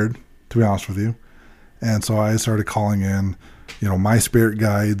scared, to be honest with you. And so I started calling in, my spirit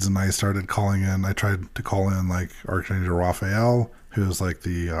guides, and I started calling in. I tried to call in, like, Archangel Raphael, who is, like,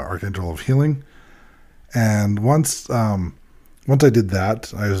 the Archangel of Healing. And once I did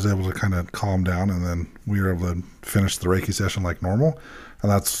that, I was able to kind of calm down, and then we were able to finish the Reiki session like normal.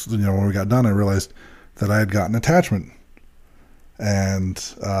 And that's, when we got done, I realized that I had gotten attachment. And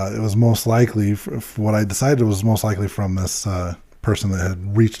it was most likely, what I decided was most likely from this person that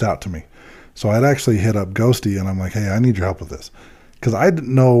had reached out to me. So I'd actually hit up Ghosty, and I'm like, hey, I need your help with this. Because I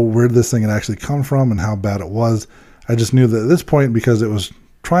didn't know where this thing had actually come from and how bad it was. I just knew that at this point, because it was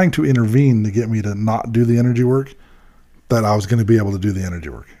trying to intervene to get me to not do the energy work, that I was going to be able to do the energy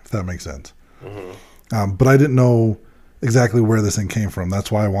work, if that makes sense. Mm-hmm. But I didn't know exactly where this thing came from.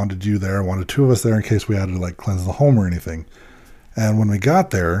 That's why I wanted you there. I wanted 2 of us there in case we had to, like, cleanse the home or anything. And when we got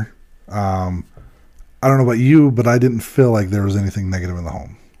there, I don't know about you, but I didn't feel like there was anything negative in the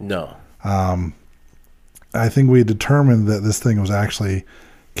home. No. I think we determined that this thing was actually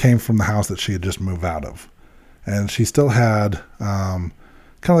came from the house that she had just moved out of. And she still had kind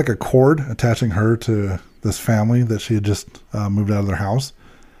of like a cord attaching her to this family that she had just moved out of their house.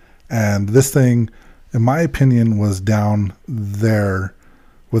 And this thing, in my opinion, was down there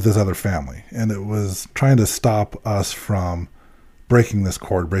with this other family. And it was trying to stop us from breaking this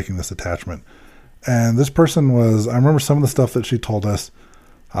cord, breaking this attachment. And this person was, I remember some of the stuff that she told us.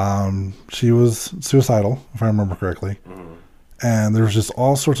 She was suicidal, if I remember correctly. Mm-hmm. And there was just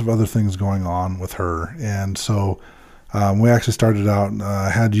all sorts of other things going on with her. And so we actually started out,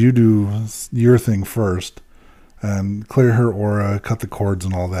 had you do your thing first and clear her aura, cut the cords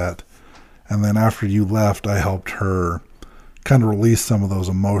and all that. And then after you left, I helped her kind of release some of those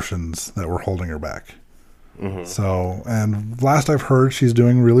emotions that were holding her back. Mm-hmm. So, and last I've heard, she's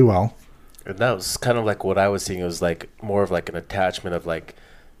doing really well. And that was kind of like what I was seeing. It was like more of like an attachment of like,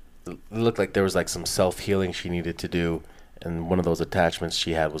 it looked like there was like some self-healing she needed to do. And one of those attachments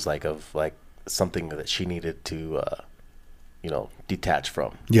she had was like of like something that she needed to, detach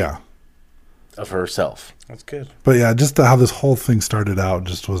from. Yeah. Of herself. That's good. But yeah, just how this whole thing started out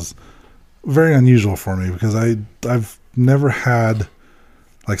just was very unusual for me because I've never had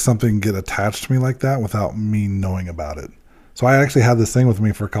like something get attached to me like that without me knowing about it. So I actually had this thing with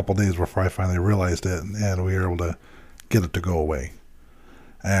me for a couple of days before I finally realized it, and we were able to get it to go away.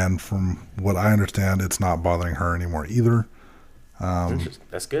 And from what I understand, it's not bothering her anymore either.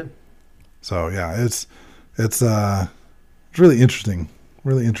 That's good. So yeah, it's really interesting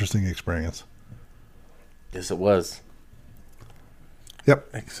experience. Yes, it was. Yep.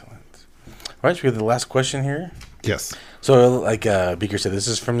 Excellent. All right, so we have the last question here. Yes. So, like Beaker said, this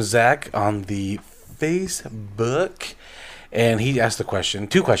is from Zach on the Facebook, and he asked the question,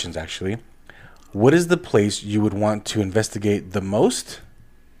 2 questions actually. What is the place you would want to investigate the most?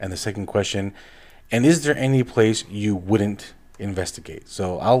 And the second question, and is there any place you wouldn't investigate?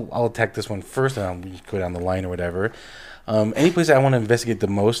 So I'll attack this one first, and I'll go down the line or whatever. Any place I want to investigate the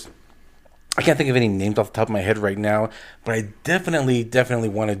most, I can't think of any names off the top of my head right now, but I definitely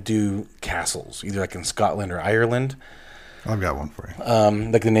want to do castles, either like in Scotland or Ireland. I've got one for you.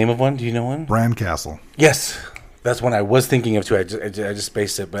 Like the name of one? Do you know one? Bran Castle. Yes. That's one I was thinking of too. I just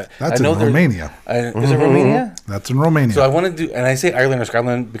spaced it, but that's I know in Romania. Is it Romania? That's in Romania. So I want to do, and I say Ireland or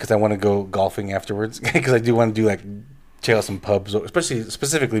Scotland because I want to go golfing afterwards. Because I do want to do like check out some pubs,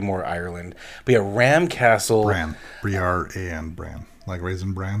 specifically more Ireland. But yeah, Ram Castle. Bran, Bran, Bran, like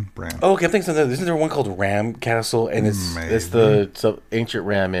raisin bran. Oh, okay. I'm thinking something. Isn't there one called Ram Castle? And it's the ancient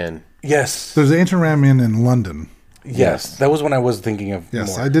Ram Inn. Yes. There's the ancient Ram Inn in London. Yes, that was one I was thinking of.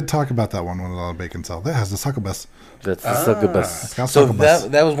 Yes, more. I did talk about that one when it was on Bacon Cell. That has the succubus. That's the succubus. So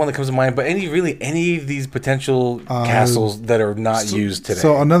that was one that comes to mind. But any of these potential castles that are not used today.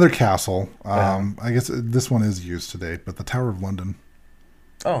 So another castle. I guess this one is used today, but the Tower of London.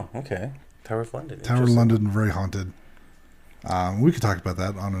 Oh, okay. Tower of London. Tower of London, very haunted. We could talk about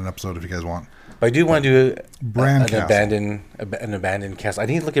that on an episode if you guys want. But I do want to do Bran an Castle. abandoned castle. I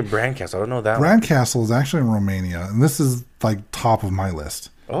need to look at Bran Castle. I don't know that Bran one. Castle is actually in Romania, and this is like top of my list.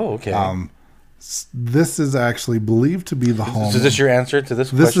 Oh, okay. This is actually believed to be the home. So is this your answer to this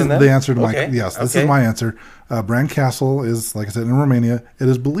question? This is then? the answer to Okay. my yes. This is my answer. Bran Castle is, like I said, in Romania. It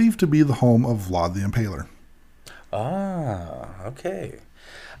is believed to be the home of Vlad the Impaler. Ah, okay.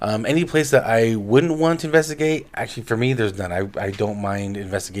 Any place that I wouldn't want to investigate? Actually, for me, there's none. I don't mind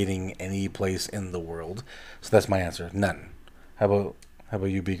investigating any place in the world. So that's my answer. None. How about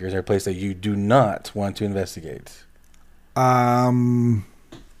you, Beaker? Is there a place that you do not want to investigate?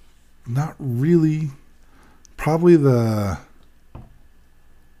 Not really. Probably I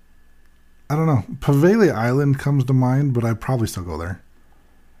don't know. Poveglia Island comes to mind, but I'd probably still go there.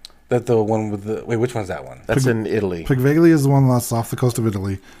 That the one with the... Wait, which one's that one? That's in Italy. Poveglia is the one that's off the coast of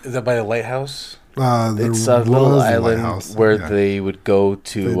Italy. Is that by the lighthouse? It's a little island where they would go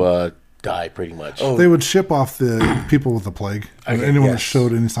to die, pretty much. They would ship off the people with the plague. Okay, Anyone that yes.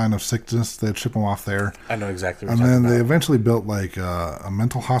 showed any sign of sickness, they'd ship them off there. I know exactly what And you're then talking they about. eventually built like a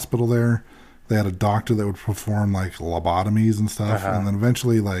mental hospital there. They had a doctor that would perform like lobotomies and stuff. And then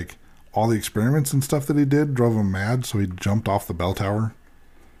eventually like all the experiments and stuff that he did drove him mad. So he jumped off the bell tower.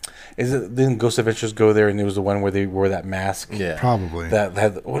 Is it then Ghost Adventures go there and it was the one where they wore that mask? Yeah. Probably. That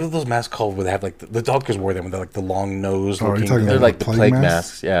had, what are those masks called where they have like the doctors wore them with like the long nose Oh, are you looking. talking They're about like the plague plague masks?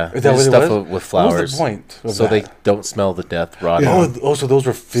 masks. Yeah. Is that They what it stuff was? with What was flowers. the point of so that? they don't smell the death rotting. Yeah. Oh, so those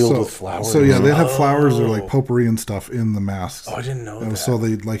were filled with flowers. So yeah, they had flowers or like potpourri and stuff in the masks. Oh, I didn't know And that. so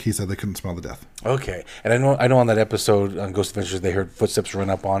they, like he said, they couldn't smell the death. Okay, and I know on that episode on Ghost Adventures they heard footsteps run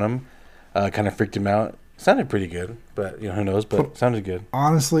up on him, kind of freaked him out. Sounded pretty good, but who knows? But sounded good.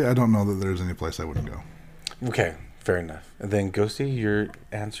 Honestly, I don't know that there's any place I wouldn't go. Okay, fair enough. And then Ghosty, your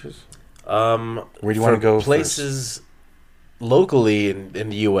answers? Where do you wanna go first? Places locally in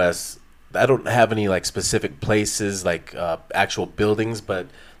the U.S., I don't have any like specific places like actual buildings, but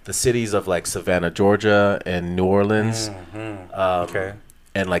the cities of like Savannah, Georgia, and New Orleans, Okay.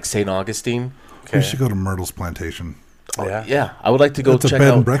 and like St. Augustine. Okay. We should go to Myrtle's plantation. Yeah. Yeah, I would like to go It's a check bed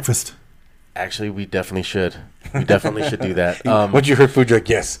and out. breakfast. Actually, we definitely should. We definitely should do that. Once you heard food, you're like,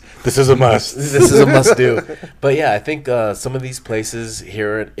 yes, this is a must. This is a must do. But yeah, I think some of these places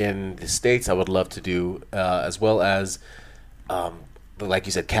here in the States I would love to do, as well as, like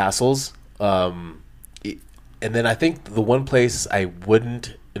you said, castles. And then I think the one place I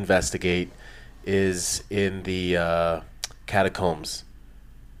wouldn't investigate is in the catacombs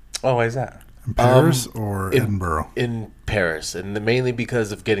Oh, why is that? In Paris or in- Edinburgh? in Paris, and mainly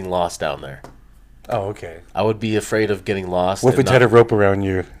because of getting lost down there. Oh, okay. I would be afraid of getting lost. What if and we tied a not- rope around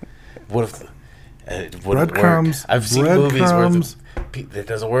you? What if it wouldn't Breadcrumbs, work? I've seen movies where breadcrumbs. it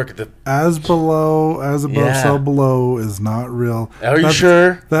doesn't work. As below, as above, Yeah. so below is not real. Are you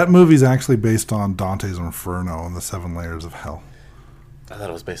sure? That movie's actually based on Dante's Inferno and the 7 Layers of Hell. I thought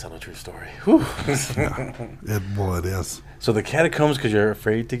it was based on a true story. Whew. It is. So the catacombs because you're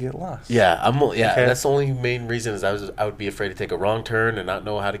afraid to get lost. Yeah, Okay. That's the only main reason is I would be afraid to take a wrong turn and not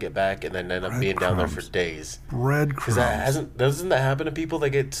know how to get back, and then end up being down there for Breadcrumbs. days. Breadcrumbs. Doesn't that happen to people that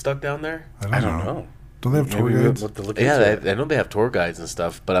get stuck down there? I don't know. Don't they have tour Maybe we'll guides? have to look Yeah, into it. I know they have tour guides and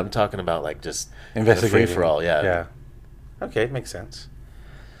stuff, but I'm talking about like just Investigating. free for all. Yeah. Yeah. Okay, makes sense.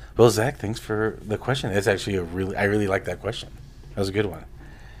 Well, Zach, thanks for the question. It's actually I really like that question. That was a good one.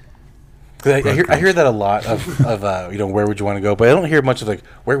 'Cause I hear that a lot of where would you want to go, but I don't hear much of like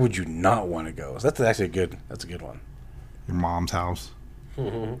where would you not want to go. So that's actually that's a good one. Your mom's house. Yeah,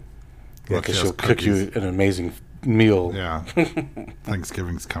 Look, because she she'll has cook you cookies. an amazing meal. Yeah.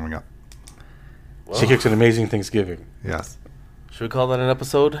 Thanksgiving's coming up. She cooks an amazing Thanksgiving. Yes. Should we call that an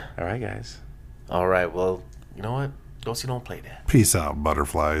episode? All right, guys. All right. Well, you know what? Don't play that. Peace out,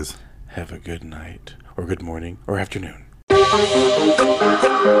 butterflies. Have a good night, or good morning, or afternoon.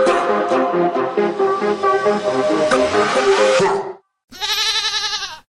 Huh.